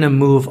aren't going to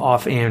move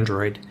off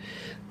Android.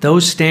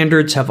 Those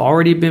standards have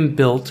already been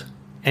built,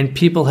 and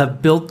people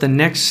have built the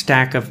next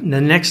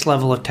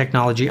level of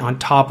technology on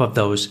top of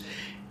those.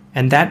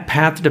 And that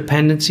path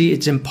dependency,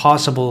 it's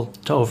impossible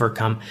to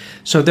overcome.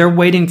 So they're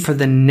waiting for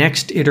the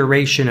next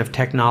iteration of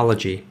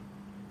technology,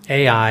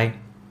 AI,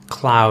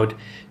 cloud,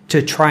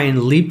 to try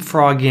and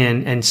leapfrog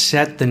in and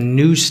set the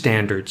new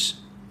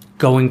standards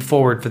going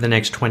forward for the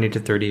next 20 to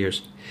 30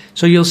 years.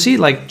 So you'll see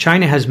like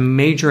China has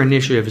major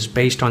initiatives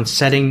based on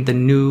setting the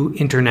new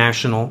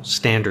international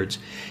standards,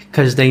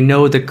 because they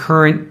know the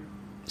current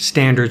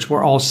standards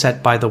were all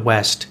set by the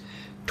West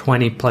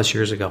 20 plus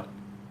years ago.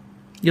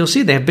 You'll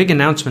see they have big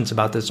announcements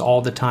about this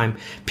all the time.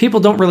 People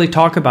don't really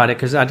talk about it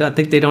because I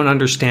think they don't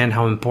understand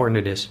how important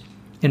it is,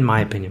 in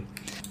my opinion.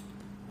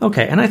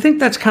 Okay, and I think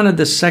that's kind of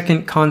the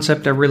second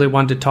concept I really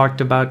wanted to talk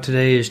about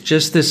today, is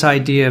just this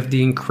idea of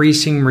the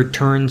increasing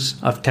returns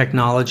of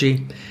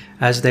technology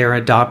as they are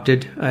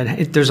adopted.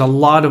 There's a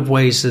lot of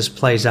ways this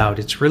plays out.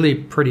 It's really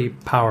pretty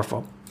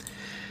powerful.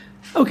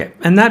 Okay,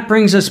 and that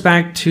brings us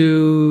back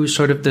to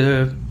sort of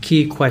the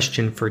key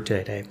question for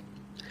today,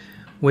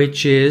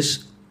 which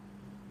is,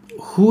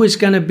 who is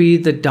going to be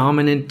the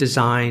dominant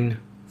design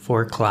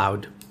for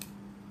cloud?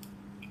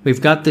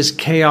 We've got this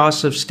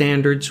chaos of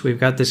standards. We've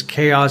got this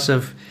chaos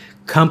of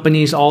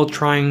companies all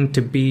trying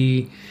to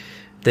be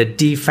the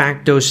de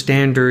facto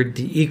standard,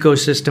 the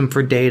ecosystem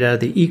for data,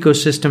 the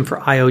ecosystem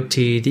for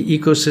IoT, the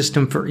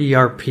ecosystem for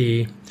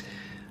ERP.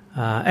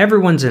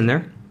 Everyone's in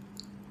there.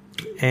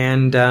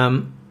 And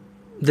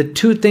the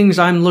two things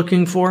I'm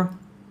looking for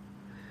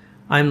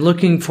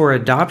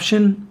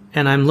adoption,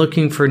 and I'm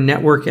looking for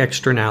network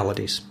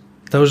externalities.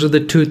 Those are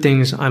the two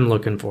things I'm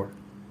looking for.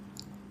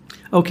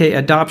 Okay,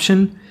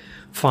 adoption,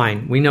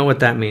 fine. We know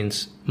what that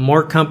means.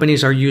 More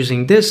companies are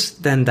using this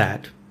than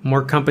that.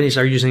 More companies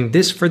are using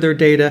this for their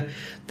data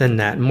than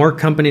that. More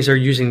companies are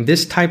using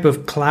this type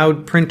of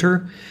cloud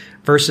printer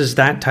versus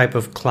that type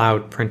of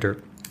cloud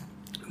printer.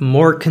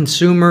 More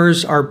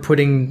consumers are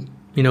putting,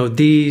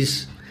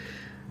 these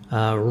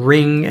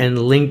Ring and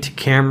linked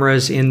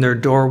cameras in their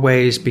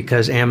doorways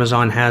because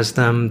Amazon has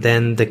them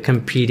than the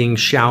competing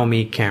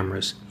Xiaomi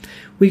cameras.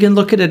 We can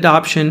look at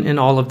adoption in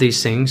all of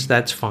these things.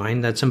 That's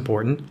fine. That's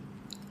important.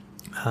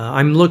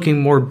 I'm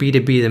looking more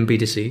B2B than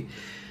B2C.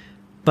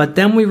 But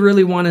then we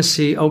really want to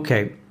see,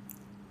 okay,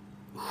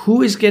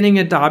 who is getting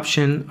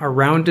adoption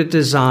around a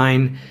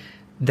design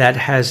that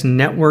has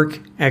network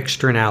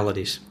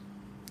externalities,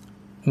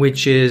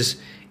 which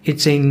is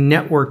it's a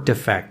networked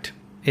effect.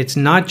 It's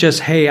not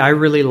just, hey, I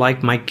really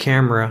like my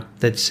camera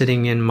that's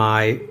sitting in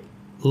my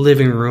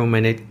living room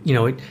and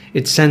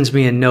it sends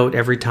me a note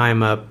every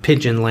time a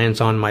pigeon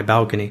lands on my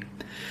balcony,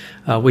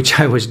 which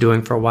I was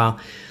doing for a while.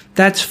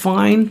 That's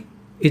fine.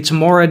 It's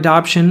more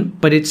adoption,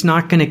 but it's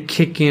not going to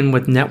kick in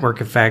with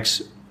network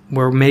effects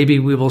where maybe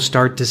we will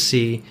start to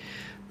see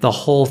the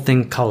whole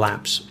thing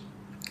collapse.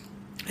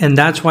 And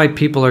that's why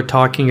people are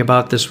talking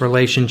about this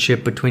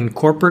relationship between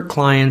corporate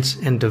clients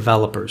and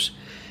developers.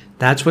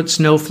 That's what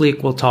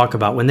Snowflake will talk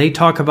about. When they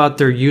talk about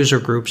their user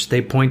groups,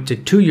 they point to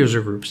two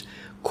user groups,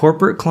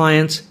 corporate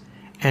clients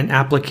and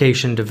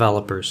application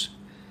developers.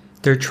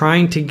 They're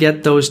trying to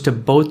get those to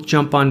both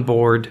jump on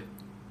board,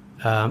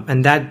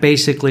 and that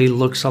basically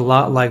looks a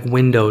lot like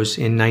Windows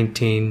in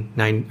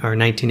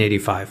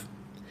 1985.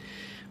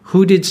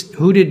 Who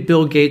did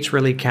Bill Gates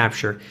really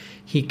capture?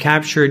 He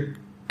captured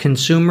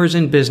consumers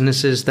and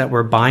businesses that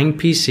were buying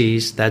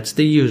PCs, that's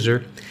the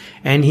user,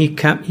 and he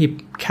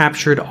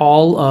captured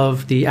all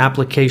of the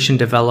application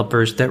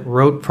developers that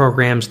wrote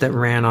programs that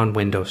ran on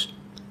Windows.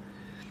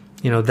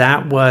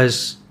 That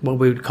was what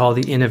we would call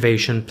the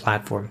innovation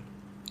platform.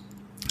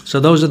 So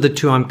those are the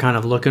two I'm kind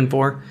of looking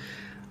for.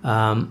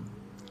 And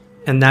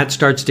that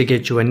starts to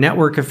get you a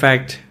network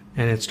effect,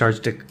 and it starts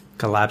to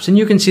collapse. And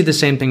you can see the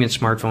same thing in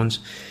smartphones.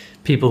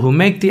 People who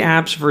make the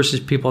apps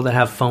versus people that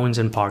have phones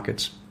in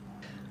pockets.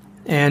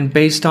 And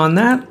based on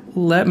that,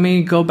 let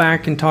me go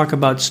back and talk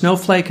about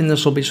Snowflake, and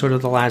this will be sort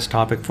of the last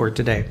topic for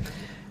today.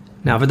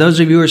 Now, for those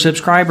of you who are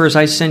subscribers,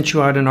 I sent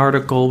you out an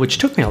article, which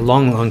took me a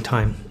long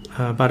time,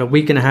 about a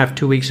week and a half,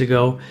 2 weeks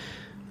ago.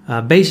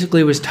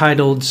 Basically, it was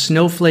titled,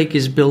 Snowflake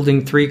is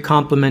building 3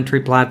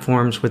 complementary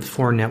platforms with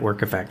 4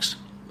 network effects.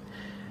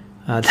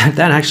 That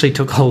actually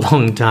took a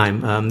long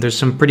time. There's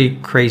some pretty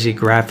crazy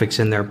graphics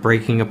in there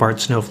breaking apart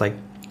Snowflake.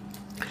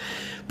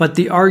 But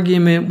the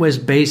argument was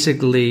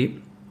basically,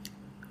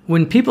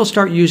 when people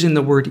start using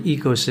the word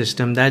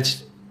ecosystem,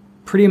 that's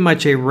pretty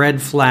much a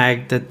red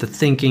flag that the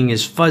thinking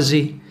is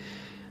fuzzy,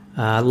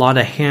 a lot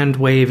of hand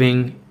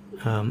waving.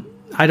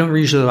 I don't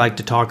usually like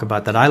to talk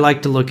about that. I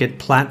like to look at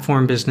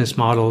platform business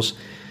models,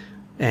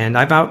 and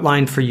I've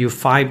outlined for you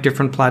 5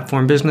 different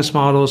platform business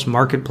models: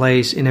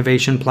 marketplace,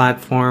 innovation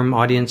platform,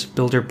 audience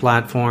builder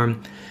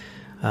platform,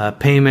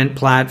 payment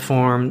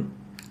platform,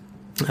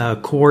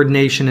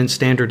 coordination and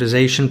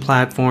standardization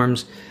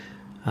platforms,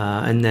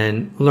 and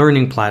then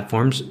learning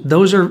platforms.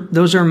 Those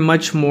are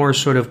much more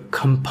sort of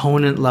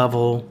component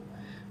level,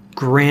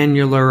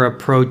 granular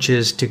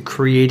approaches to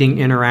creating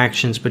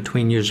interactions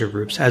between user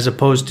groups, as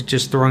opposed to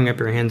just throwing up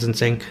your hands and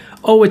saying,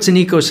 oh, it's an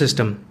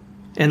ecosystem,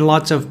 and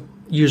lots of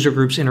user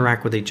groups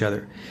interact with each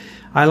other.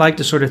 I like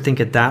to sort of think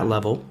at that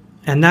level,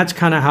 and that's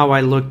kind of how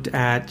I looked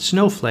at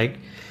Snowflake.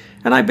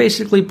 And I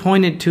basically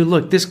pointed to,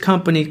 look, this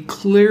company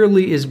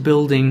clearly is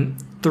building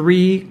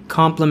 3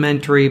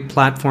 complementary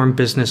platform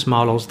business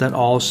models that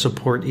all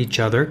support each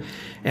other.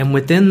 And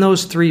within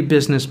those 3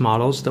 business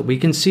models that we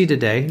can see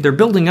today, they're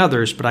building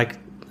others, but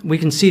we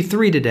can see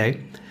 3 today.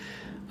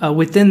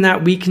 Within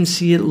that, we can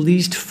see at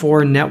least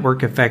 4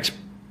 network effects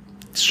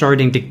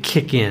starting to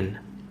kick in.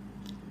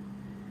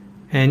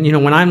 And,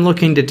 when I'm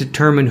looking to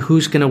determine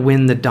who's going to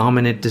win the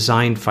dominant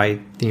design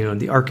fight,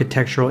 the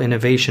architectural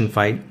innovation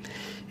fight,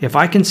 if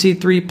I can see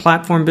 3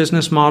 platform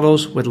business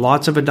models with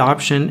lots of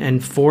adoption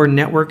and 4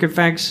 network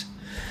effects,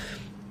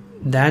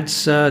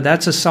 that's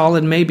a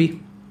solid maybe.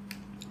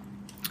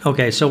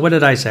 Okay, so what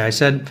did I say? I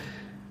said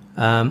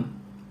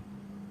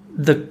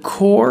the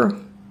core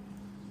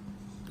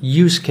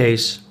use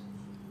case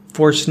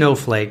for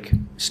Snowflake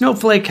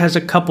has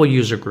a couple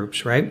user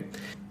groups, right?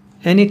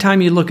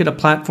 Anytime you look at a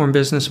platform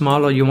business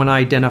model, you want to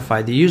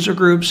identify the user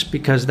groups,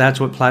 because that's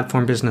what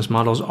platform business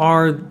models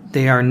are.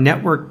 They are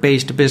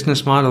network-based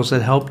business models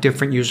that help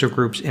different user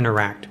groups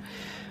interact.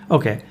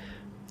 Okay,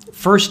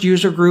 first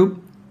user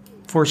group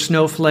for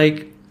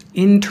Snowflake,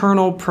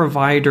 internal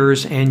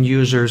providers and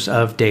users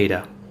of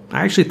data.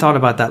 I actually thought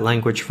about that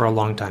language for a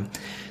long time.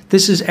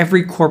 This is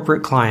every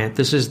corporate client.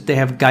 They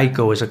have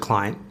Geico as a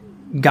client.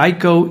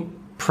 Geico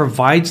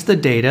provides the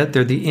data.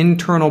 They're the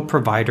internal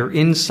provider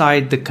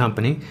inside the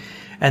company,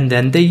 and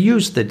then they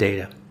use the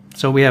data.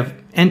 So we have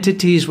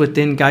entities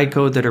within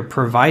Geico that are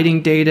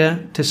providing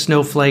data to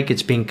Snowflake.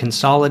 It's being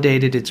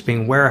consolidated, it's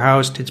being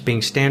warehoused, it's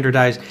being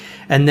standardized,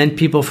 and then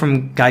people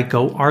from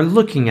Geico are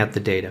looking at the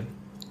data.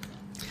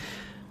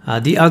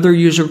 The other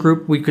user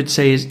group we could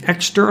say is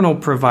external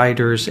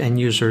providers and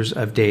users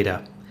of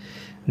data.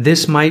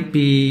 This might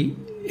be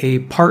a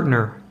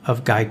partner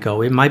of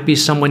Geico. It might be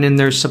someone in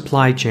their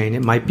supply chain.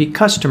 It might be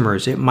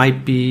customers. It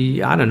might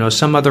be,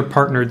 some other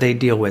partner they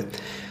deal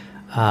with.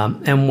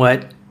 And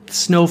what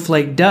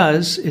Snowflake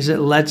does is it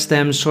lets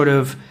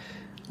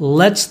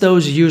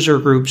those user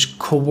groups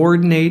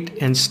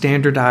coordinate and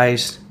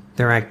standardize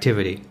their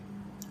activity.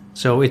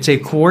 So it's a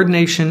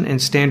coordination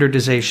and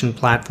standardization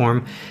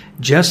platform,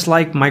 just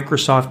like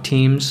Microsoft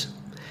Teams,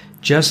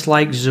 just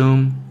like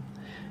Zoom.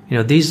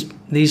 These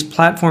these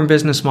platform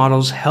business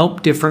models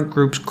help different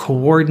groups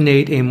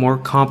coordinate a more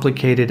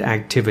complicated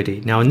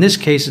activity. Now, in this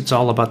case, it's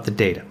all about the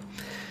data.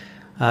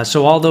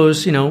 So all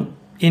those,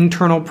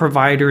 internal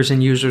providers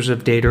and users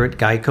of data at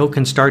Geico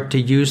can start to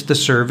use the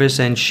service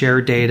and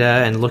share data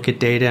and look at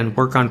data and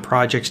work on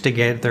projects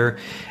together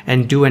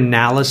and do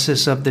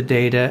analysis of the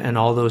data and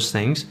all those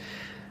things.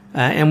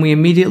 And we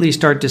immediately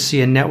start to see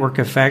a network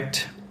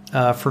effect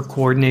for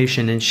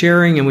coordination and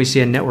sharing, and we see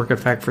a network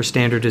effect for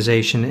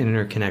standardization and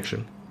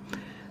interconnection.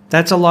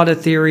 That's a lot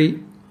of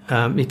theory.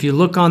 If you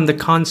look on the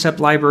concept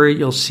library,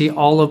 you'll see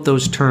all of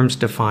those terms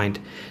defined.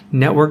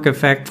 Network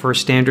effect for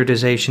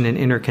standardization and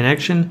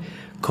interconnection,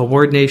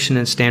 coordination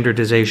and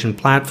standardization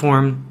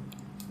platform,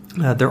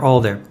 they're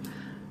all there.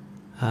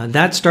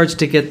 That starts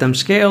to get them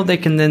scale. They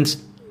can then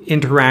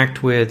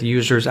interact with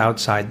users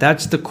outside.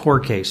 That's the core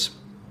case.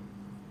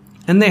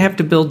 And they have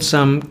to build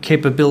some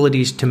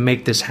capabilities to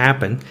make this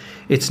happen.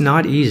 It's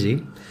not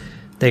easy.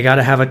 They got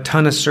to have a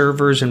ton of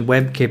servers and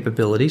web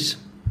capabilities.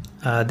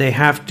 They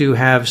have to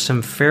have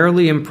some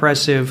fairly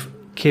impressive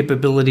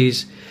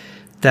capabilities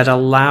that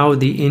allow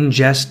the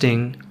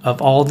ingesting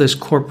of all this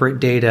corporate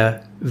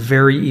data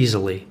very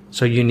easily.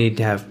 So you need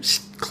to have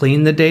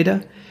clean the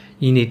data,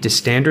 you need to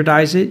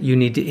standardize it, you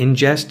need to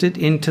ingest it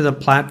into the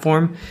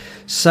platform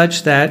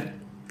such that,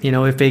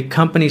 if a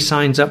company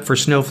signs up for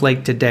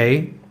Snowflake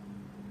today,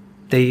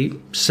 they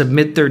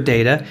submit their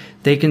data,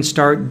 they can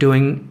start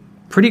doing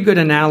pretty good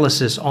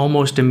analysis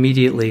almost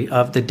immediately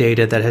of the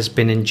data that has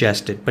been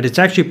ingested. But it's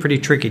actually pretty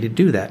tricky to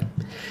do that,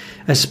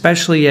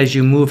 especially as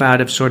you move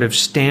out of sort of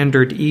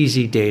standard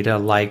easy data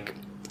like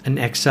an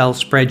Excel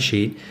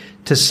spreadsheet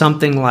to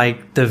something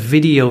like the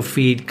video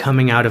feed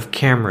coming out of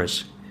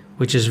cameras,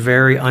 which is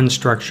very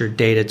unstructured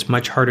data. It's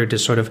much harder to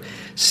sort of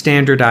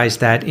standardize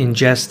that,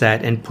 ingest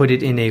that, and put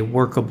it in a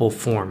workable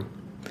form.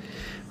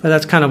 But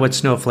that's kind of what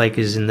Snowflake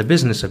is in the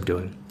business of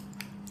doing.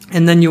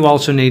 And then you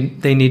also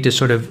they need to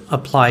sort of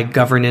apply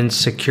governance,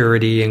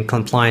 security, and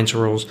compliance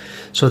rules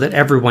so that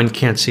everyone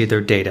can't see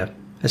their data,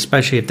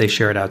 especially if they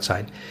share it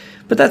outside.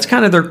 But that's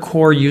kind of their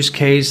core use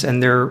case,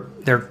 and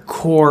their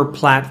core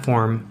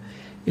platform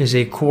is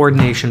a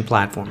coordination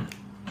platform.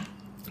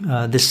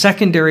 The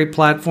secondary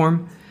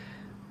platform,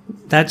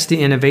 that's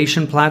the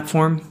innovation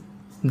platform.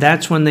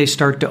 That's when they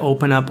start to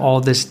open up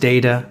all this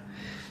data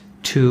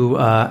to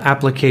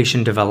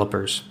application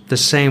developers. The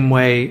same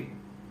way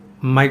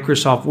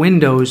Microsoft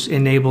Windows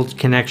enabled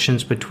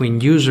connections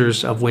between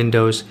users of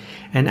Windows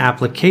and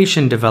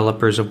application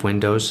developers of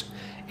Windows,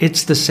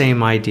 it's the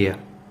same idea.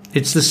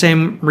 It's the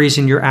same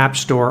reason your app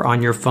store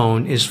on your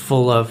phone is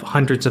full of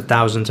hundreds of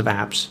thousands of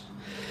apps.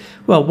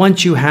 Well,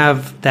 once you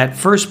have that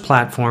first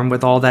platform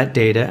with all that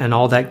data and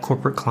all that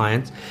corporate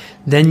clients,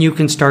 then you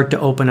can start to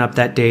open up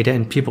that data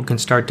and people can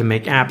start to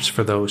make apps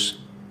for those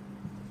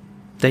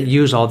that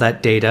use all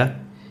that data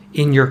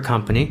in your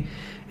company.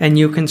 And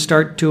you can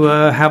start to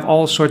have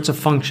all sorts of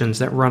functions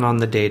that run on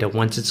the data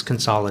once it's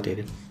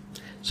consolidated.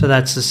 So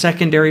that's the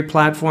secondary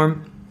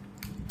platform.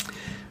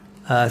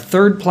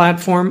 Third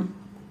platform,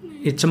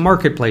 it's a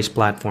marketplace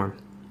platform.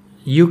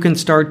 You can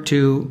start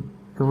to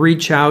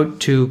reach out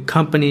to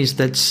companies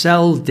that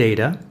sell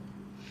data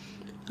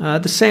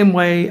the same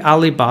way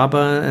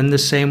Alibaba and the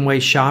same way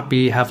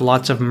Shopee have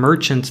lots of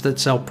merchants that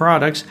sell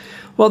products.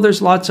 Well,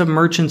 there's lots of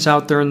merchants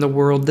out there in the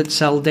world that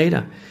sell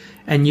data.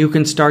 And you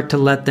can start to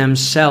let them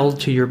sell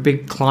to your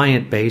big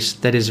client base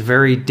that is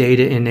very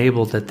data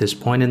enabled at this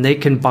point, and they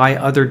can buy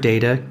other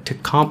data to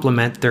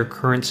complement their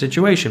current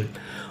situation.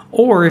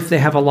 Or if they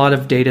have a lot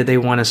of data they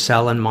want to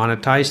sell and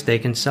monetize, they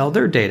can sell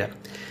their data.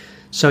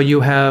 So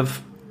you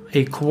have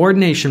a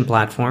coordination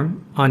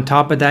platform. On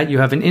top of that, you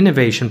have an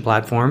innovation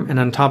platform. And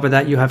on top of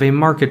that, you have a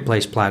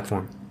marketplace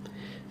platform.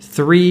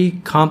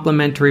 3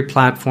 complementary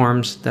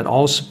platforms that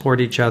all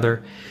support each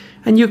other.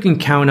 And you can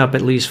count up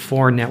at least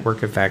 4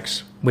 network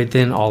effects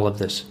within all of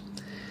this.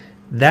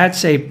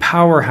 That's a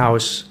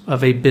powerhouse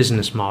of a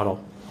business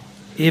model.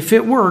 If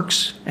it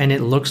works, and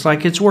it looks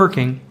like it's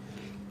working,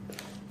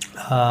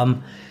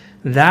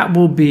 that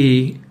will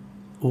be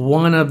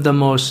one of the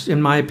most,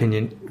 in my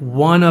opinion,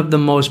 one of the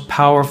most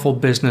powerful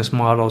business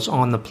models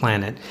on the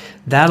planet.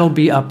 That'll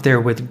be up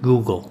there with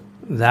Google.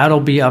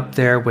 That'll be up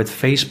there with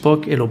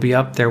Facebook. It'll be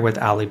up there with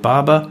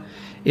Alibaba.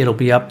 It'll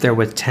be up there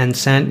with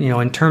Tencent.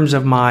 In terms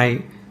of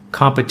my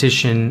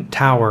competition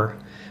tower,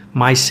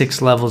 my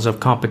 6 levels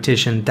of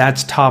competition,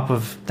 that's top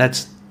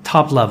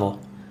level.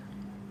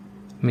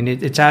 I mean,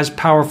 it's as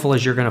powerful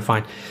as you're going to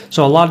find.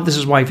 So a lot of this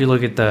is why if you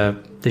look at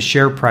the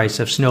share price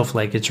of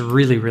Snowflake, it's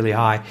really, really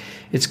high.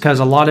 It's because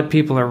a lot of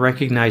people are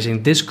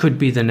recognizing this could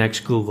be the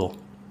next Google.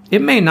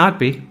 It may not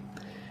be,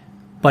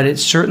 but it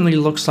certainly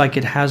looks like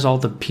it has all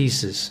the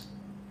pieces.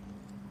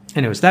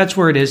 Anyways, that's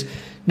where it is.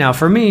 Now,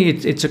 for me,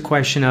 it's a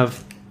question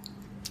of,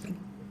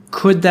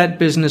 could that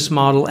business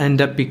model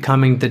end up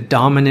becoming the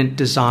dominant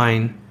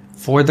design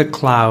for the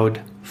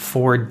cloud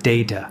for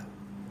data?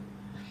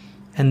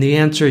 And the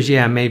answer is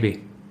yeah,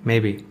 maybe.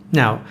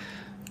 Now,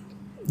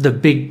 the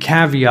big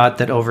caveat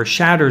that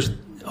overshadows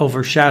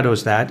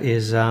that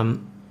is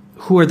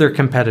who are their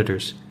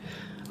competitors?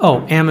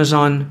 Oh,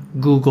 Amazon,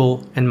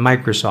 Google, and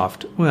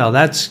Microsoft. Well,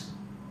 that's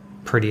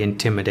pretty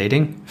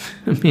intimidating.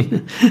 I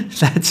mean,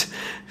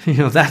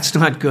 that's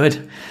not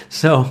good.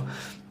 So,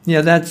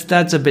 yeah,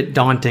 that's a bit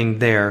daunting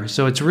there.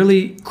 So it's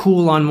really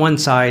cool on one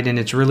side and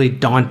it's really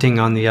daunting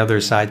on the other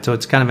side. So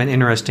it's kind of an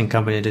interesting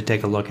company to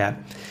take a look at.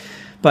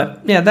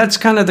 But yeah, that's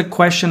kind of the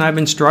question I've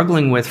been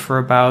struggling with for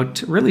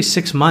about really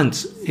 6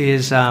 months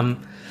is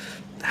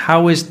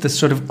how is the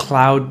sort of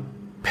cloud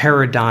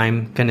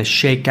paradigm going to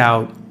shake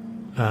out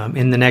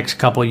in the next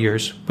couple of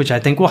years, which I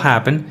think will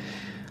happen.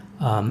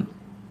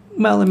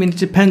 Well, I mean, it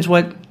depends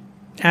what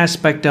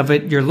aspect of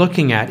it you're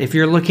looking at. If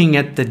you're looking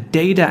at the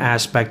data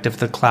aspect of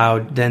the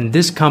cloud, then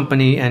this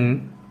company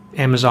and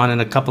Amazon and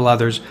a couple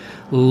others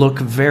look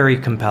very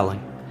compelling.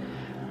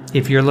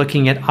 If you're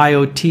looking at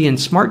IoT and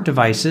smart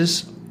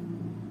devices,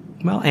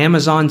 well,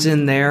 Amazon's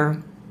in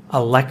there,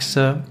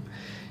 Alexa,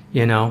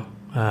 you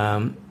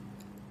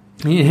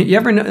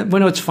ever know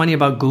what's funny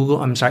about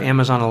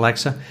Amazon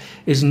Alexa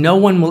is no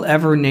one will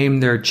ever name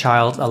their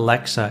child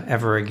Alexa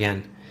ever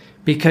again.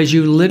 Because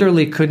you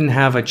literally couldn't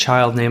have a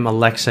child named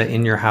Alexa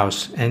in your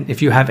house, and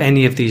if you have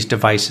any of these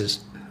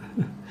devices,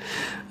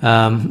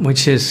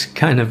 which is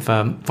kind of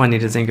funny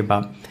to think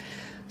about.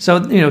 So,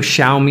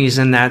 Xiaomi's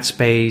in that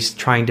space,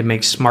 trying to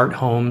make smart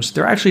homes.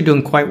 They're actually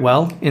doing quite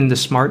well in the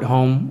smart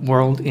home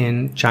world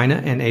in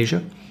China and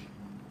Asia.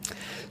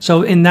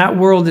 So in that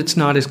world, it's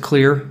not as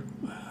clear.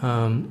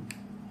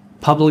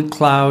 Public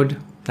cloud,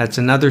 that's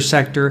another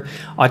sector.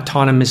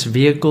 Autonomous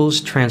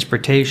vehicles,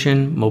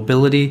 transportation,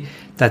 mobility,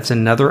 that's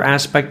another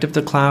aspect of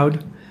the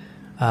cloud.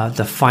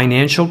 The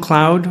financial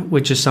cloud,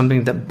 which is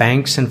something that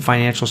banks and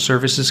financial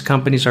services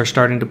companies are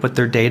starting to put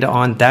their data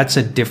on, that's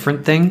a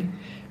different thing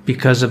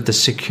because of the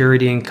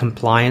security and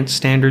compliance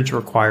standards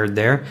required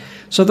there.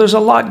 So there's a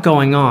lot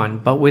going on,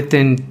 but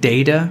within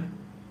data,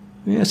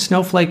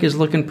 Snowflake is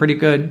looking pretty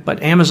good,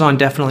 but Amazon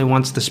definitely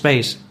wants the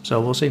space,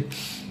 so we'll see.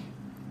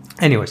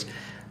 Anyways,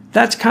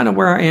 that's kind of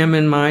where I am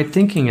in my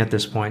thinking at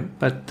this point.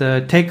 But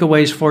the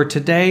takeaways for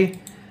today,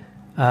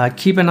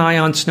 keep an eye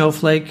on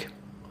Snowflake.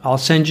 I'll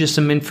send you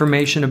some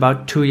information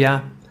about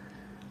Tuya.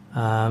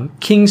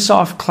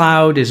 Kingsoft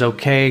Cloud is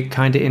okay,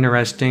 kind of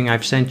interesting.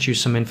 I've sent you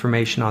some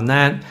information on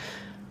that.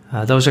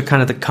 Those are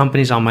kind of the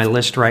companies on my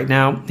list right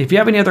now. If you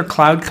have any other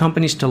cloud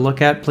companies to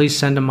look at, please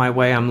send them my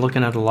way. I'm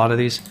looking at a lot of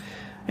these.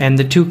 And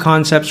the two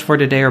concepts for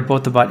today are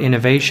both about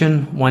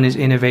innovation. One is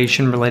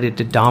innovation related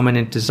to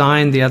dominant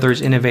design. The other is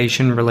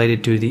innovation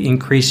related to the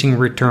increasing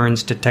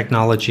returns to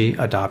technology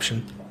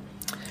adoption.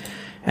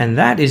 And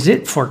that is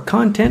it for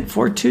content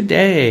for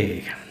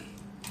today.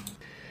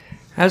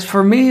 As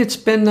for me, it's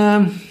been,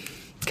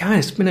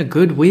 it's been a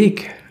good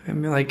week. I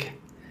mean,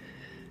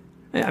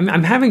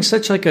 I'm having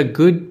such a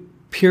good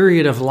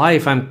period of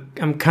life. I'm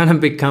kind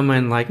of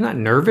becoming not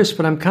nervous,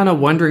 but I'm kind of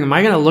wondering, am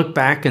I going to look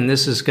back and I'm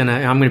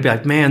going to be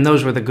like, man,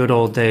 those were the good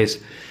old days.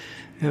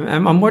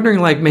 I'm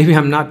wondering maybe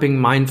I'm not being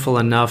mindful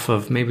enough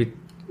of maybe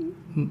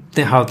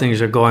how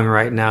things are going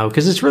right now,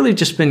 because it's really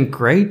just been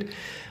great.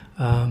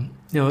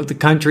 The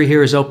country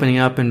here is opening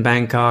up in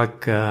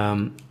Bangkok.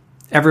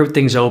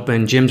 Everything's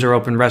open. Gyms are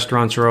open.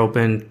 Restaurants are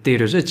open.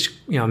 Theaters. It's,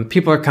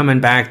 people are coming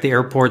back. The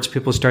airports,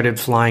 people started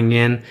flying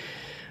in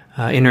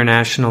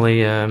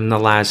internationally in the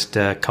last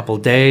couple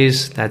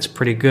days. That's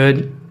pretty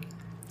good.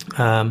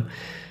 I'm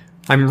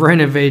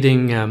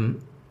renovating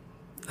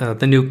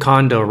the new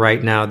condo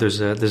right now. There's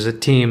a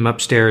team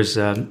upstairs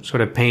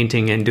sort of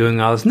painting and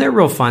doing all this, and they're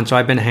real fun. So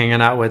I've been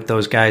hanging out with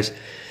those guys.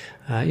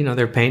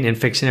 They're painting and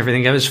fixing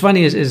everything. What's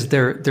funny is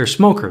they're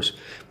smokers,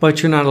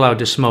 but you're not allowed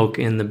to smoke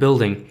in the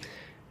building,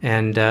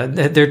 and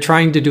they're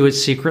trying to do it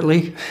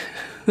secretly.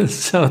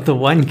 So the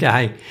one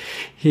guy,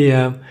 he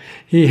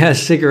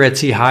has cigarettes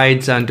he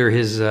hides under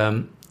his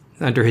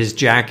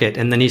jacket,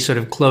 and then he sort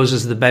of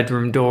closes the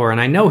bedroom door.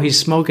 And I know he's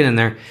smoking in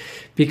there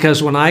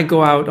because when I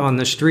go out on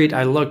the street,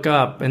 I look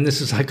up, and this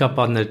is up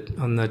on the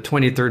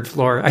 23rd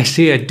floor. I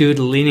see a dude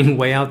leaning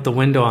way out the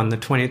window on the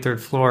 23rd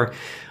floor,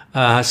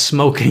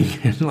 smoking,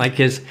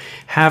 and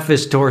half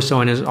his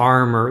torso and his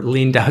arm are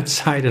leaned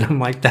outside, and I'm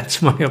like,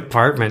 that's my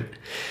apartment.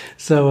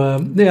 So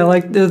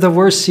they're the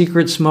worst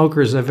secret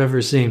smokers I've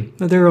ever seen.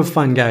 They're real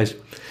fun guys.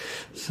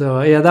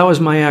 So that was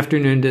my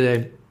afternoon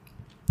today.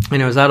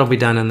 That'll be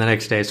done in the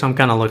next day, so I'm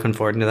kind of looking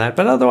forward to that.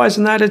 But otherwise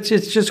than that, it's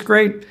just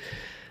great.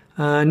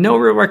 No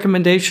real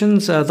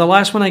recommendations. The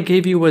last one I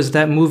gave you was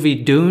that movie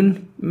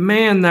Dune.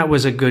 Man, that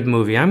was a good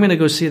movie. I'm going to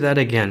go see that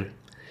again.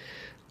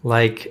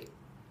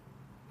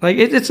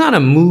 It's not a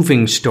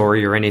moving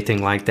story or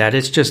anything like that.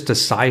 It's just a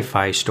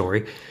sci-fi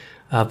story.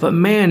 But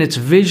man, it's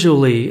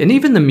visually, and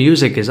even the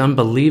music is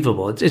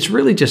unbelievable. It's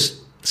really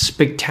just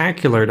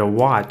spectacular to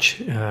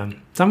watch.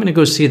 So I'm going to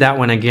go see that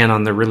one again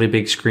on the really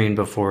big screen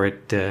before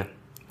it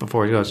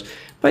goes.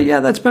 But yeah,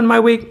 that's been my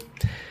week.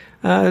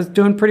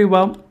 Doing pretty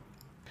well.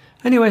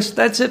 Anyways,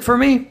 that's it for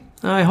me.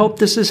 I hope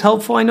this is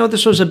helpful. I know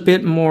this was a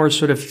bit more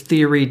sort of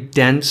theory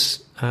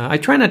dense. I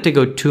try not to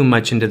go too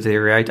much into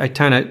theory. I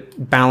kind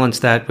of balance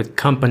that with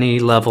company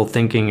level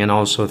thinking and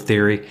also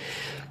theory.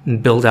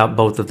 and build out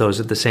both of those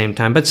at the same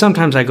time. But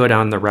sometimes I go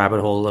down the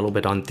rabbit hole a little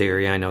bit on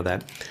theory. I know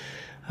that.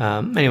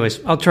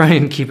 Anyways, I'll try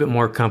and keep it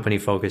more company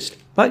focused.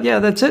 But yeah,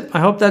 that's it. I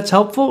hope that's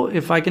helpful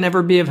if I can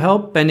ever be of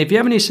help. And if you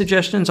have any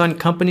suggestions on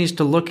companies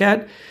to look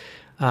at,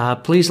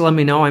 please let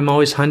me know. I'm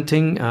always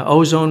hunting.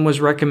 Ozone was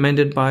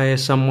recommended by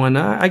someone.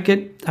 I've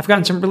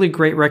gotten some really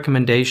great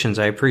recommendations.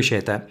 I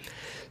appreciate that.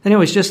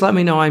 Anyways, just let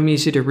me know. I'm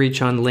easy to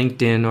reach on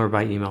LinkedIn or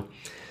by email.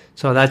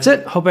 So that's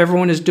it. Hope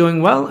everyone is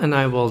doing well, and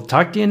I will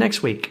talk to you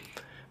next week.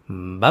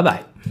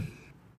 Bye-bye.